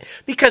getting it?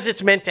 Because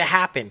it's meant to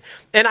happen.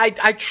 And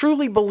I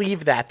truly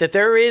believe that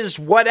there is,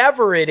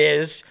 whatever it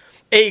is,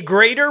 a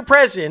greater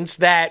presence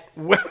that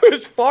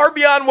is far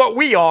beyond what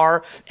we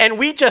are, and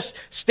we just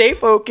stay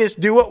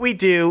focused, do what we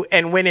do,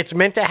 and when it's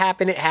meant to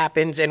happen, it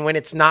happens, and when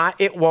it's not,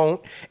 it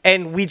won't,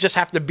 and we just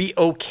have to be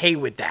okay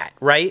with that,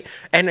 right?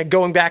 And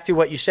going back to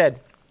what you said,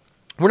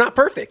 we're not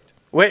perfect.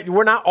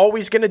 We're not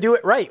always going to do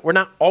it right. We're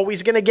not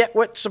always going to get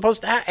what's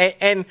supposed to happen,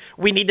 and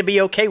we need to be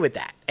okay with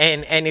that.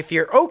 And if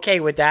you're okay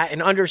with that and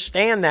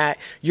understand that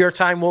your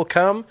time will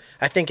come,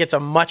 I think it's a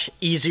much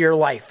easier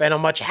life and a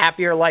much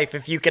happier life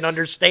if you can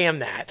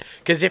understand that.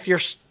 Because if you're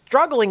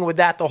struggling with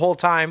that the whole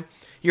time,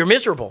 you're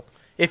miserable.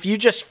 If you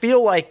just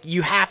feel like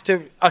you have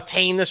to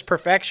attain this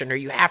perfection or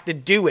you have to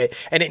do it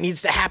and it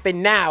needs to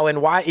happen now, and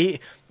why,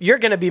 you're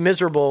going to be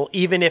miserable.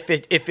 Even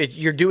if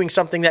you're doing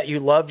something that you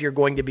love, you're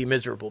going to be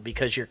miserable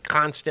because you're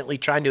constantly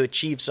trying to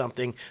achieve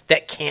something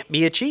that can't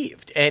be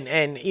achieved.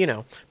 And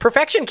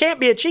perfection can't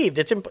be achieved.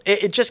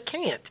 It just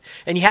can't.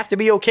 And you have to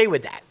be okay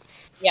with that.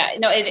 Yeah,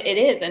 no, it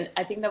is. And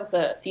I think that was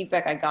a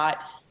feedback I got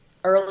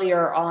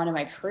earlier on in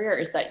my career,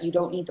 is that you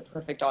don't need the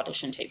perfect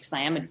audition tape, because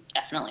I am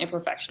definitely a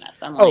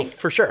perfectionist. I'm like,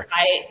 for sure.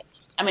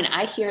 I mean,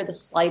 I hear the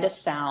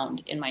slightest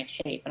sound in my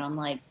tape and I'm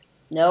like,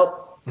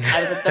 nope.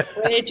 I was at the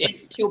fridge and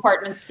 2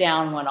 apartments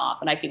down went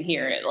off and I can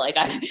hear it. Like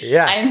I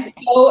am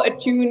so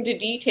attuned to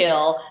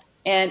detail,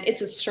 and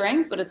it's a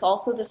strength, but it's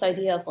also this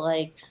idea of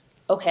like,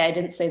 okay, I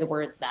didn't say the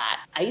word that.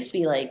 I used to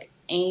be like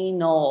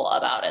anal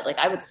about it. Like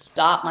I would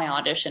stop my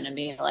audition and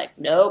be like,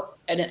 nope,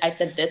 I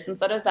said this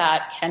instead of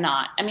that,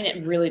 cannot. I mean,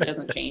 it really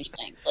doesn't change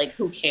things. Like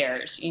who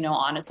cares,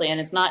 honestly. And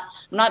I'm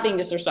not being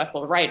disrespectful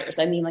to writers.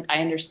 I mean, like,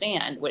 I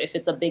understand if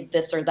it's a big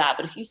this or that,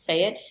 but if you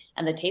say it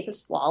and the tape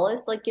is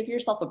flawless, like give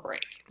yourself a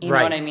break. You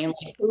know what I mean?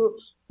 Like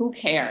who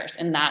cares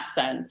in that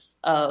sense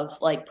of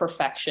like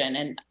perfection?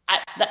 And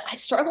I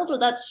struggled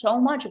with that so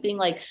much, of being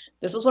like,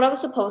 this is what I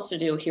was supposed to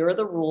do. Here are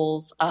the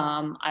rules.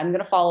 I'm going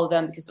to follow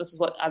them because this is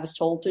what I was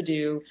told to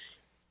do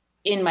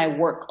in my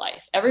work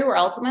life. Everywhere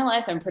else in my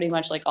life, I'm pretty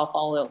much like, I'll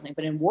follow everything.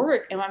 But in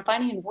work, and I'm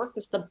finding in work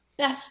is the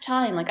best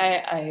time. Like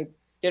I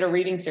did a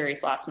reading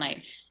series last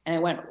night and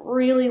it went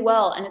really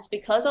well. And it's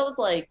because I was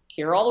like,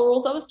 here are all the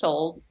rules I was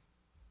told,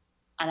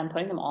 and I'm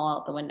putting them all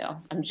out the window.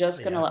 I'm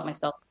just going to let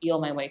myself feel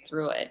my way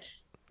through it.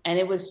 And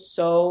it was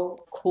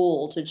so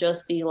cool to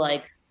just be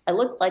like, I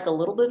look like a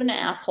little bit of an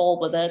asshole,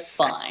 but that's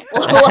fine.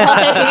 Yeah,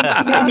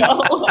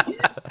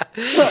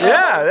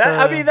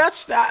 I mean,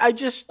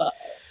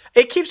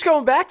 It keeps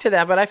going back to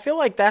that, but I feel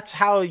like that's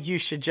how you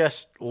should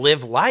just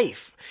live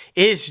life,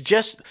 is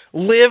just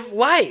live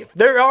life.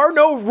 There are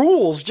no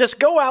rules. Just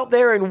go out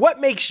there and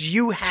what makes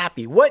you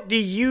happy? What do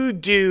you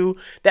do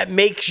that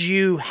makes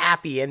you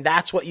happy? And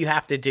that's what you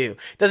have to do.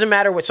 It doesn't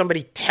matter what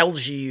somebody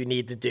tells you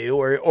need to do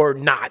or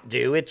not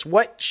do. It's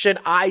what should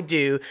I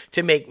do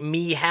to make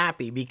me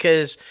happy?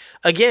 Because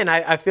again,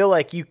 I feel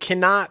like you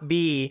cannot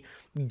be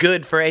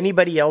good for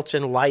anybody else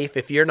in life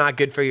if you're not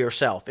good for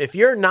yourself. If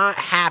you're not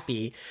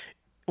happy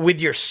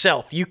with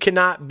yourself, you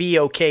cannot be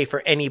okay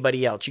for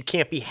anybody else. You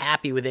can't be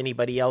happy with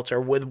anybody else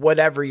or with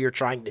whatever you're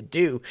trying to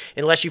do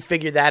unless you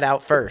figure that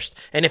out first.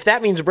 And if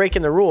that means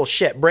breaking the rules,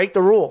 shit, break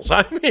the rules.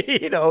 I mean,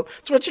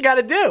 it's what you got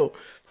to do.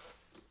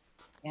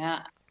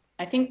 Yeah.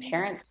 I think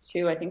parents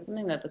too, I think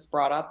something that this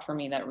brought up for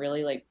me that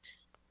really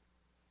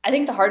I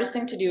think the hardest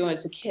thing to do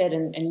as a kid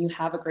and you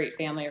have a great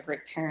family or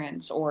great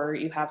parents or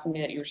you have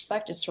somebody that you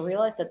respect is to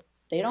realize that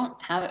they don't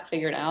have it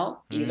figured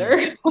out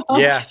either.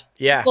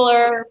 Yeah. People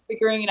are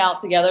figuring it out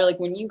together. Like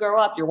when you grow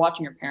up, you're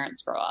watching your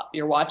parents grow up.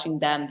 You're watching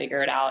them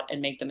figure it out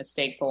and make the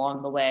mistakes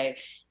along the way.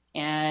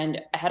 And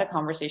I had a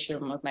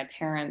conversation with my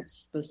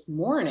parents this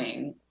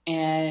morning,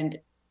 and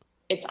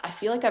I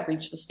feel like I've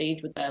reached the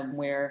stage with them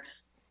where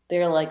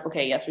they're like,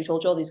 okay, yes, we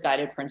told you all these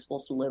guided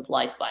principles to live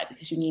life by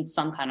because you need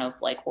some kind of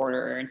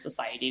order in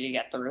society to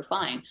get through,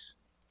 fine.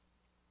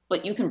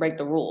 But you can break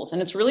the rules.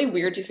 And it's really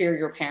weird to hear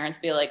your parents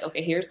be like,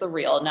 okay, here's the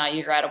real. Now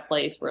you're at a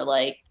place where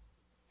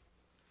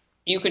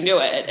you can do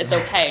it. It's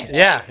okay.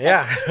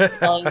 Yeah. This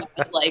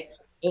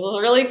is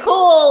really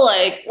cool.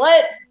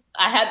 What?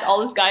 I had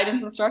all this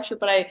guidance and structure,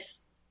 but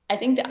I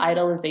think the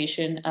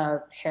idolization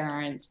of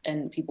parents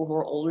and people who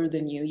are older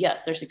than you,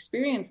 yes, there's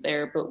experience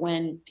there. But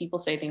when people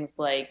say things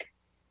like,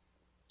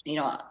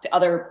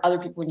 other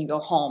people when you go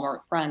home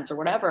or friends or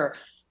whatever,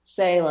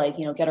 say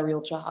get a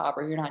real job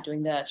or you're not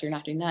doing this, you're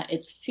not doing that.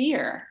 It's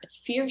fear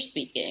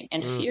speaking.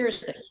 And fear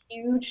is a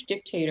huge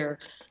dictator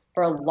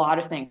for a lot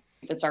of things.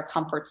 It's our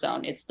comfort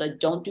zone. It's the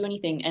don't do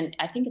anything. And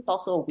I think it's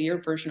also a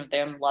weird version of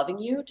them loving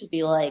you to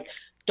be like,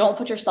 don't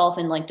put yourself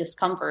in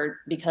discomfort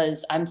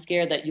because I'm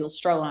scared that you'll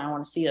struggle and I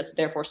want to see that. So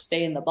therefore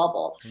stay in the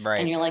bubble. Right.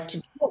 And you're like, to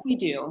do what we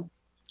do,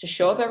 to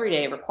show up every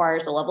day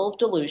requires a level of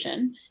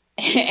delusion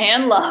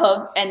and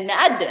love and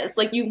madness.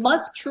 You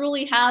must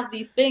truly have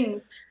these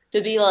things to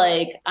be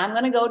like, I'm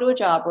going to go to a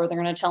job where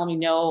they're going to tell me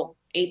no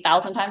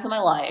 8,000 times in my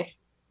life.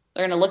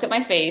 They're going to look at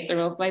my face, they're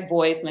going to look at my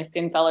voice, my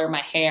skin color, my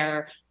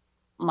hair,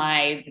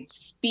 my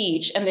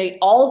speech, and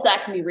all of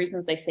that can be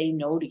reasons they say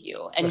no to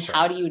you. And That's right.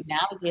 How do you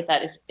navigate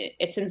that?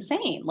 It's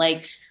insane.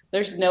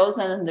 There's no's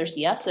and then there's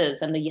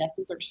yeses, and the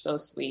yeses are so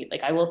sweet.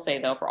 I will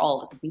say though, for all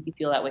of us, I think you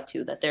feel that way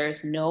too, that there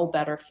is no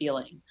better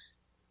feeling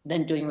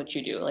than doing what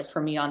you do.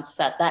 For me on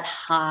set, that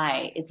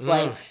high, it's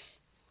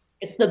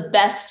it's the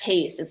best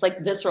taste. It's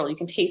visceral. You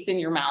can taste it in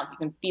your mouth. You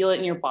can feel it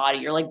in your body.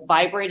 You're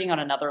vibrating on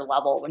another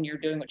level when you're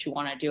doing what you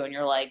want to do. And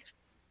you're like,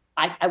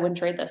 I wouldn't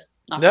trade this.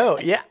 No,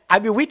 yeah. I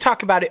mean, we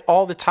talk about it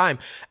all the time.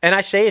 And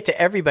I say it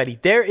to everybody.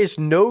 There is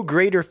no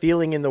greater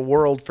feeling in the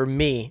world for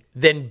me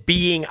than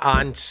being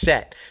on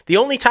set. The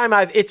only time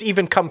it's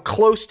even come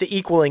close to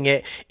equaling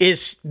it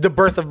is the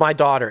birth of my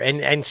daughter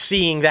and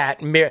seeing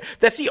that.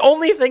 That's the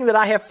only thing that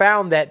I have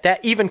found that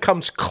even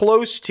comes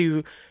close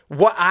to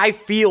what I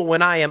feel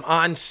when I am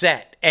on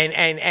set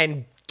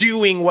and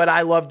doing what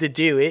I love to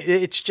do.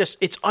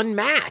 It's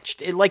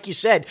unmatched. Like you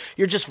said,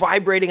 you're just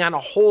vibrating on a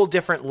whole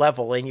different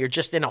level and you're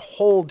just in a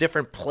whole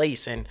different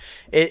place. And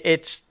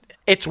it's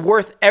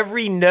worth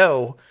every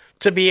no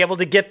to be able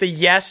to get the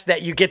yes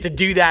that you get to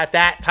do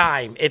that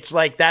time. It's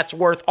that's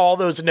worth all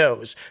those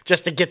no's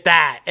just to get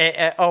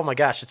that. Oh my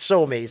gosh, it's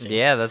so amazing.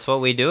 Yeah, that's what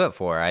we do it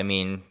for. I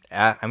mean,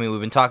 we've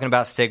been talking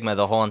about stigma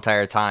the whole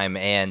entire time,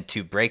 and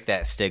to break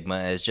that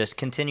stigma is just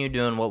continue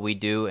doing what we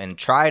do and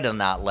try to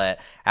not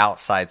let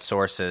outside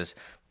sources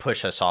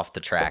push us off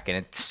the track. And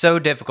it's so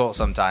difficult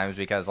sometimes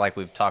because, like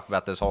we've talked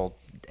about this whole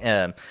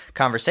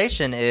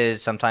conversation,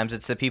 is sometimes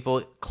it's the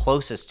people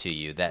closest to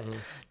you that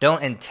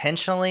don't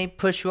intentionally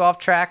push you off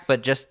track,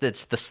 but just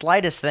it's the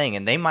slightest thing,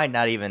 and they might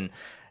not even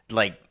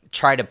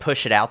try to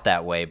push it out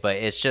that way, but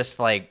it's just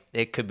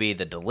it could be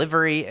the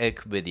delivery, it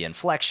could be the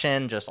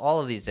inflection, just all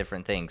of these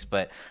different things.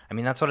 But I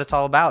mean, that's what it's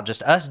all about,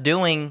 just us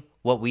doing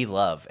what we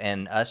love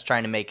and us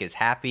trying to make us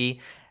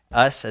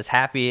as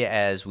happy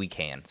as we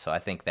can. So I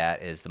think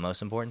that is the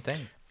most important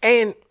thing.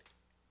 And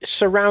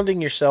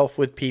surrounding yourself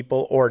with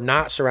people or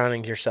not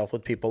surrounding yourself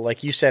with people,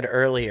 like you said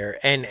earlier,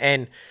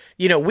 and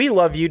we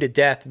love you to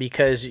death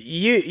because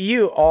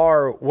you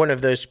are one of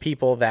those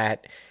people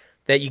that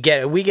we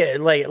get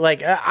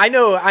I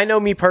know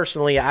me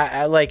personally,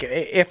 I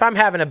if I'm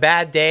having a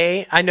bad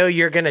day, I know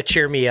you're going to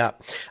cheer me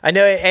up. I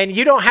know, and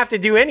you don't have to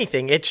do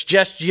anything. It's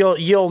just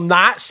you'll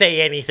not say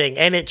anything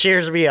and it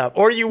cheers me up,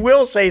 or you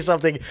will say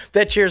something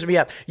that cheers me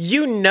up.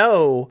 You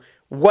know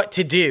what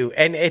to do.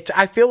 And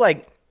I feel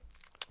like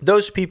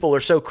those people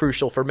are so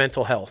crucial for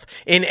mental health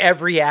in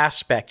every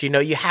aspect.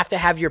 You have to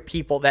have your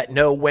people that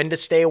know when to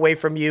stay away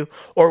from you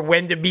or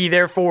when to be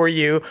there for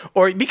you,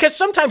 or because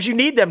sometimes you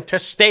need them to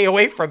stay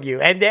away from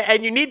you,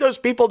 and you need those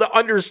people to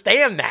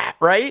understand that,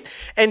 right?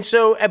 And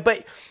so,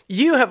 but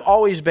you have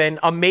always been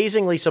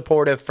amazingly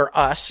supportive for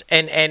us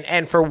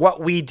and for what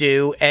we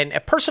do, and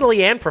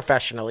personally and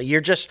professionally.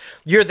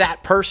 You're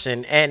that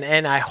person,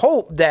 and I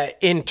hope that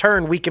in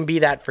turn we can be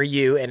that for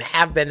you and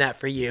have been that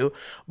for you.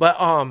 But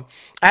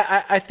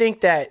I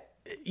think that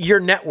your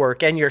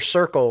network and your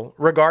circle,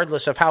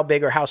 regardless of how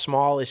big or how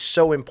small, is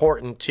so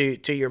important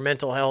to your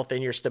mental health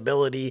and your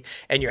stability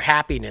and your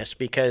happiness,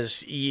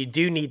 because you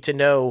do need to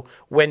know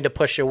when to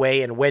push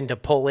away and when to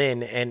pull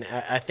in. And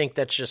I think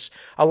that's just,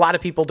 a lot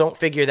of people don't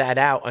figure that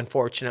out,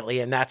 unfortunately.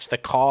 And that's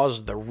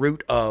the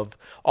root of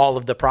all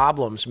of the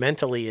problems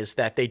mentally, is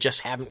that they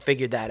just haven't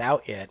figured that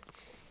out yet.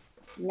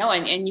 No,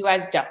 and you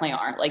guys definitely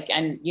aren't, like,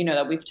 and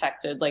that we've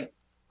texted, like,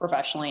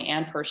 professionally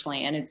and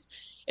personally, and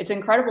it's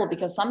incredible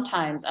because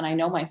sometimes, and I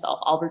know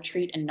myself, I'll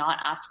retreat and not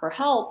ask for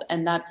help,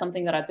 and that's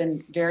something that I've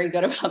been very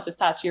good about this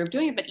past year of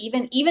doing it. But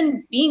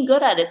even being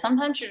good at it,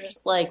 sometimes you're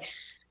just like,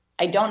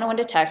 I don't know when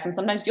to text, and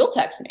sometimes you'll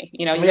text me.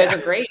 You guys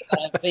are great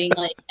at being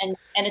like, and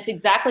it's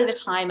exactly the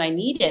time I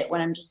need it,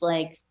 when I'm just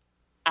like,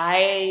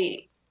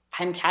 I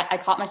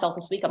caught myself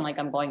this week. I'm like,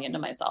 I'm going into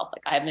myself.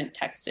 Like, I haven't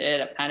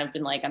texted. I've kind of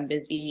been like, I'm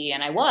busy,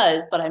 and I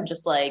was, but I'm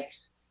just like,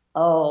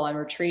 oh, I'm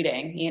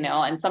retreating,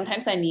 and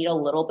sometimes I need a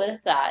little bit of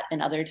that.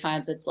 And other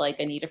times it's like,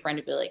 I need a friend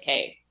to be like,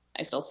 hey,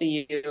 I still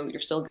see you.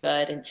 You're still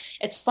good. And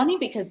it's funny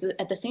because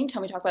at the same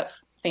time, we talk about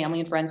family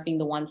and friends being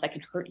the ones that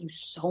can hurt you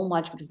so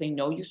much because they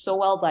know you so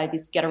well by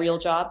this get a real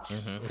job.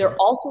 Mm-hmm. They're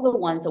also the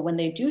ones that when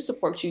they do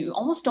support you, you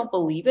almost don't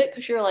believe it,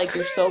 because you're like,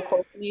 you're so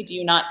close to me. Do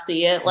you not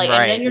see it? Like,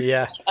 right. And then you're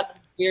like,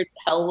 weird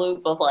hell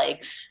loop of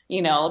like,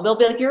 they'll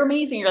be like, you're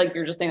amazing. You're like,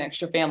 you're just saying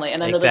extra family.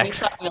 And then there'll be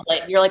something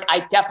like, you're like,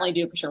 I definitely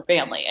do because you're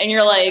family. And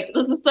you're like,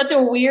 this is such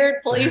a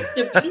weird place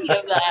to be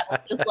of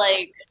that. Just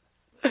like,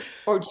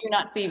 or do you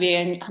not see me?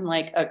 And I'm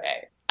like,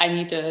 okay, I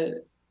need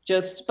to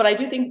but I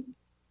do think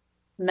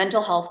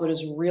mental health, what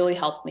has really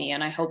helped me,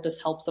 and I hope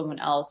this helps someone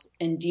else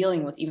in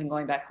dealing with even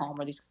going back home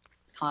or these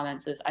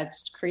comments, is I've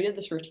created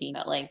this routine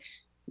that, like,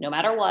 no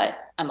matter what,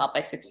 I'm up by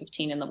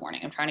 6:15 in the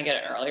morning. I'm trying to get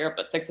it earlier,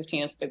 but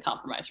 6:15 is a big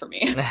compromise for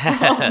me.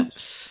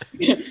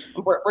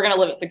 We're going to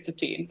live at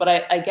 6:15. But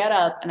I get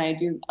up and I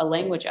do a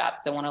language app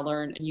because I want to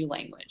learn a new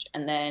language.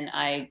 And then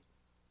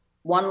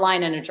one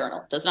line in a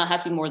journal. Does not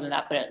have to be more than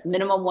that, but at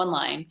minimum one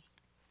line.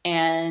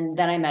 And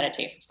then I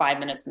meditate for 5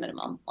 minutes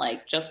minimum,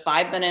 like just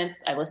 5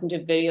 minutes. I listen to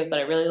videos that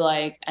I really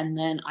like, and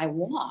then I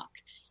walk.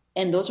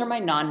 And those are my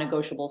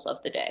non-negotiables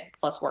of the day,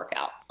 plus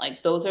workout.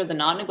 Like, those are the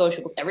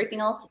non-negotiables. Everything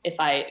else, if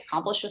I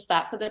accomplish just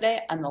that for the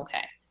day, I'm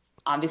okay.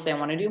 Obviously, I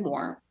want to do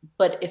more.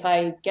 But if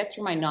I get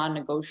through my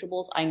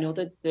non-negotiables, I know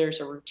that there's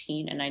a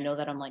routine, and I know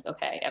that I'm like,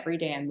 okay, every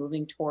day I'm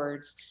moving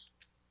towards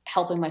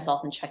helping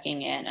myself and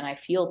checking in, and I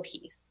feel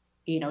peace,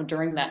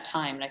 during that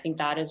time. And I think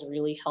that has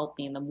really helped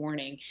me in the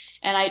morning.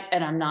 And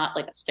I'm not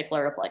like a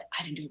stickler of like,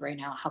 I didn't do it right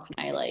now. How can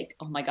I, like,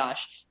 oh my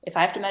gosh, if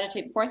I have to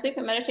meditate before I sleep,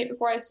 I meditate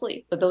before I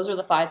sleep. But those are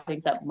the 5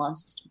 things that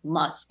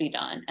must be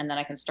done. And then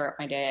I can start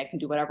my day. I can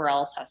do whatever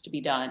else has to be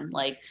done.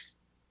 Like,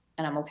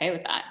 and I'm okay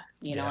with that,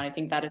 and I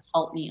think that has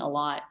helped me a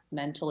lot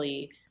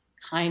mentally,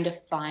 kind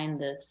of find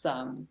this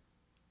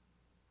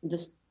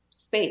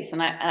space.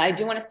 And I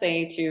do want to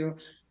say to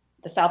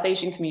the South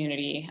Asian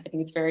community, I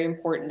think it's very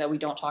important that we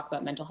don't talk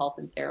about mental health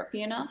in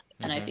therapy enough.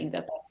 Mm-hmm. And I think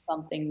that that's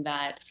something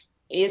that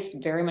is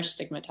very much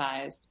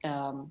stigmatized.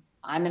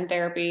 I'm in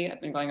therapy.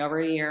 I've been going over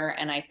a year,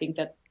 and I think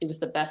that it was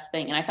the best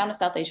thing. And I found a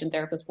South Asian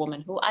therapist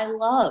woman who I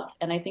love.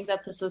 And I think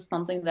that this is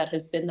something that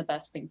has been the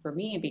best thing for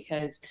me,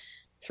 because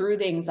through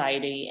the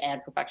anxiety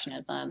and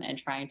perfectionism and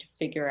trying to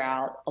figure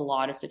out a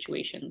lot of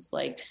situations,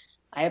 like,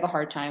 I have a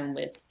hard time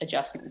with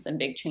adjustments and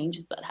big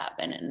changes that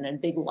happen, and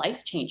then big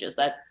life changes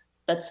that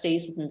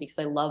stays with me because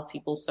I love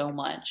people so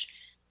much.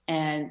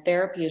 And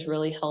therapy has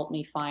really helped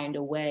me find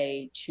a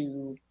way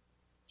to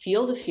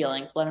feel the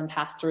feelings, let them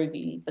pass through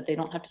me, but they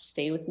don't have to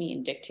stay with me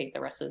and dictate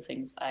the rest of the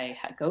things I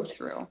go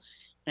through.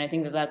 And I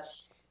think that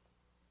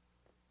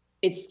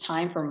it's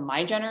time for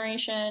my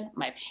generation,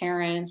 my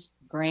parents,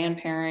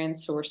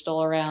 grandparents who are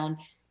still around,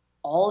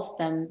 all of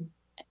them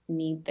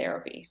need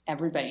therapy.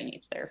 Everybody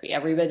needs therapy.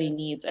 Everybody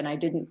needs, and I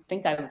didn't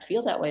think I would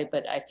feel that way,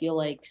 but I feel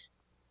like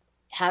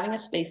having a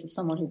space of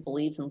someone who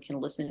believes and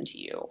can listen to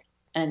you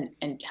and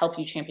help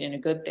you champion a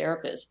good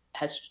therapist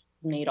has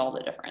made all the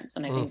difference.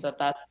 And I think that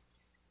that's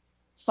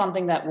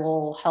something that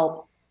will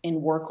help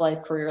in work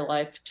life, career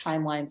life,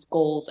 timelines,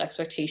 goals,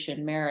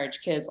 expectation,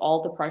 marriage, kids,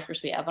 all the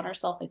pressures we have on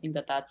ourselves. I think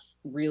that that's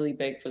really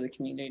big for the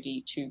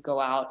community to go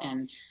out.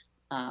 And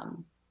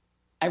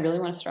I really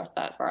want to stress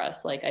that for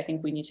us. Like, I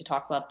think we need to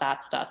talk about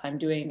that stuff. I'm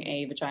doing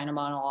a Vagina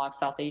Monologue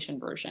South Asian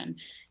version.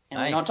 And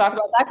nice. We don't talk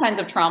about that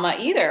kinds of trauma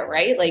either,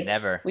 right? Like,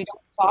 never. We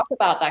don't talk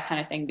about that kind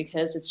of thing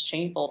because it's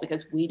shameful,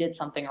 because we did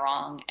something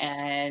wrong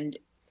and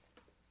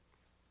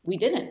we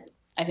didn't.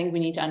 I think we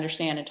need to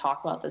understand and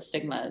talk about those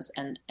stigmas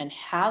and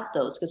have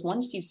those, because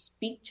once you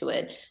speak to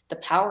it, the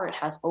power it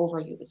has over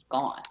you is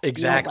gone.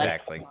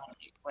 Exactly.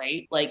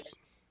 Right? Like,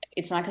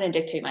 it's not going to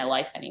dictate my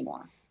life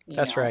anymore.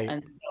 That's right.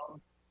 And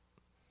so,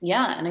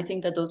 yeah, and I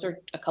think that those are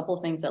a couple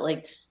of things that,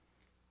 like,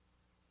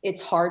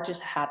 it's hard to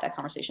have that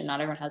conversation.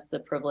 Not everyone has the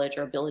privilege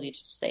or ability to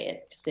say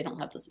it if they don't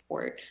have the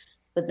support.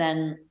 But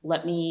then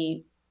let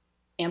me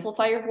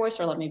amplify your voice,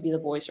 or let me be the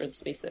voice or the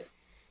space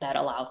that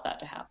allows that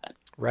to happen.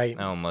 Right.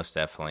 Oh, most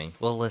definitely.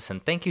 Well, listen,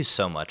 thank you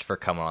so much for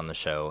coming on the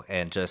show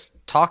and just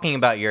talking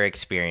about your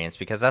experience,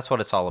 because that's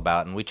what it's all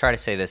about. And we try to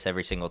say this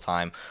every single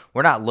time.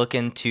 We're not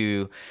looking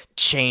to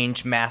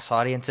change mass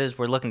audiences.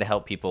 We're looking to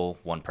help people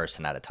one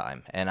person at a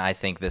time. And I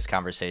think this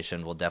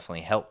conversation will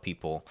definitely help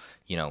people,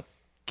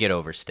 get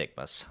over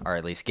stigmas, or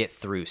at least get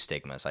through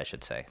stigmas, I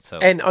should say. So,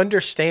 and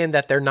understand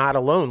that they're not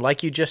alone.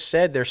 Like you just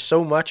said, there's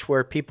so much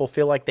where people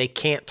feel like they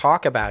can't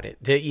talk about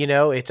it. That,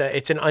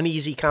 it's an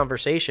uneasy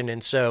conversation.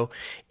 And so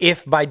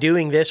if by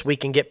doing this, we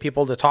can get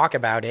people to talk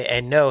about it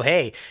and know,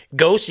 hey,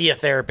 go see a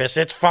therapist.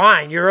 It's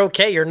fine. You're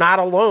okay. You're not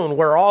alone.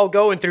 We're all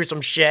going through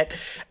some shit.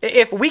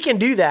 If we can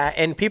do that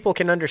and people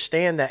can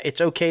understand that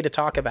it's okay to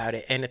talk about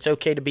it and it's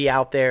okay to be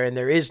out there and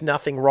there is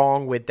nothing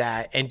wrong with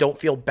that and don't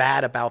feel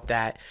bad about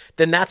that,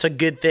 then that's a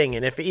good thing.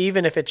 And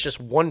even if it's just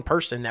one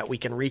person that we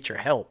can reach or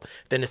help,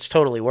 then it's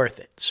totally worth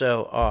it.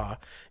 So,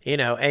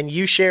 and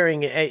you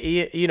sharing,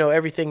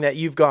 everything that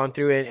you've gone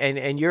through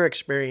and your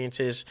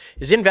experience is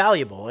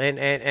invaluable.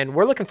 And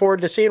we're looking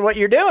forward to seeing what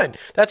you're doing.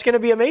 That's going to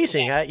be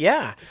amazing.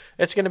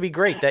 It's going to be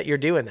great that you're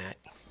doing that.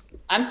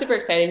 I'm super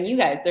excited. And you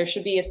guys, there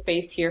should be a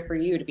space here for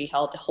you to be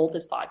held, to hold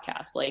this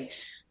podcast. Like,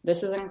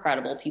 this is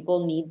incredible.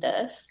 People need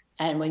this.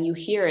 And when you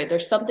hear it,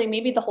 there's something,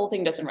 maybe the whole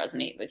thing doesn't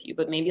resonate with you,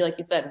 but maybe, like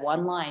you said,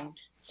 one line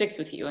sticks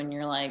with you and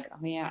you're like,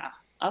 oh yeah,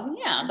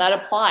 that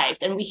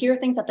applies. And we hear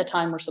things at the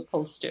time we're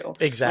supposed to.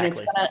 Exactly. And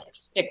it's going to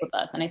stick with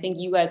us. And I think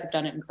you guys have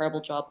done an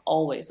incredible job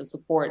always of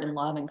support and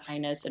love and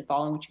kindness and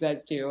following what you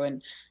guys do.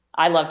 And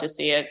I love to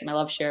see it and I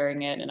love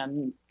sharing it.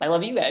 And I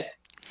love you guys.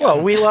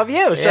 Well, we love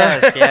you. So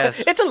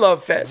yes. It's a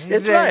love fest.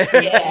 It's fine.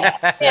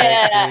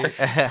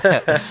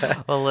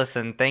 Yeah. Well,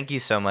 listen, thank you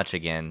so much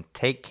again.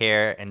 Take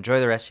care. Enjoy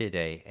the rest of your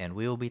day. And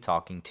we will be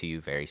talking to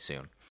you very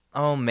soon.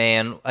 Oh,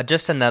 man.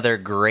 Just another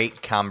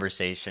great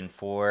conversation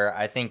for,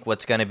 I think,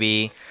 what's going to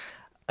be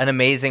an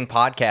amazing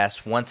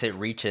podcast once it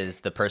reaches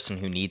the person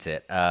who needs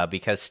it.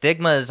 Because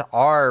stigmas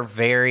are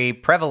very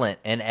prevalent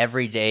in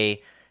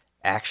everyday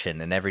action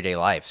in everyday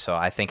life. So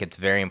I think it's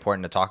very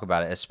important to talk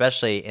about it,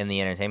 especially in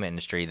the entertainment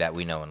industry that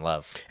we know and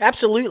love.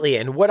 Absolutely.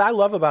 And what I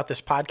love about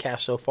this podcast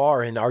so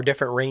far and our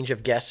different range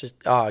of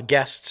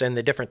guests and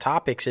the different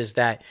topics is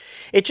that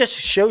it just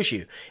shows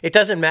you. It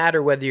doesn't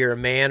matter whether you're a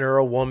man or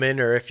a woman,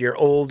 or if you're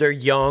old or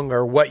young,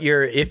 or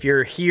if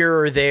you're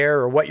here or there,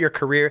 or what your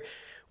career.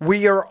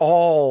 We are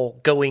all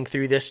going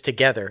through this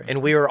together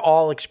and we are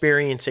all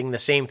experiencing the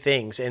same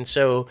things. And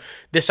so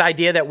this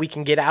idea that we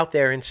can get out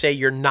there and say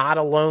you're not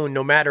alone,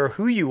 no matter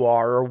who you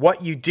are or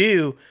what you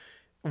do,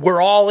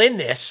 we're all in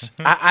this.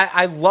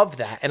 I love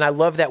that. And I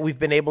love that we've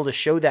been able to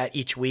show that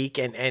each week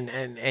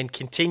and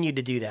continue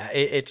to do that.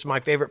 It's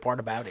my favorite part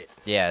about it.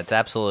 Yeah, it's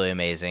absolutely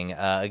amazing.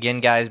 Again,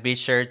 guys, be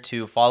sure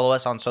to follow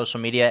us on social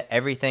media.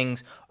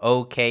 Everything's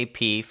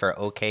OKP for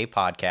OK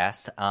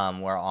Podcast.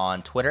 We're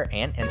on Twitter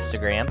and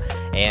Instagram,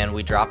 and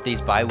we drop these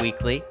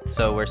bi-weekly.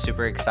 So we're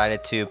super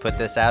excited to put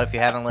this out. If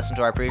you haven't listened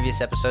to our previous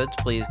episodes,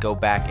 please go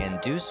back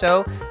and do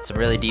so. Some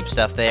really deep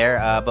stuff there,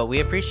 but we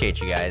appreciate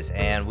you guys,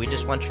 and we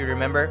just want you to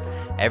remember,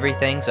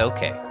 everything's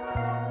okay.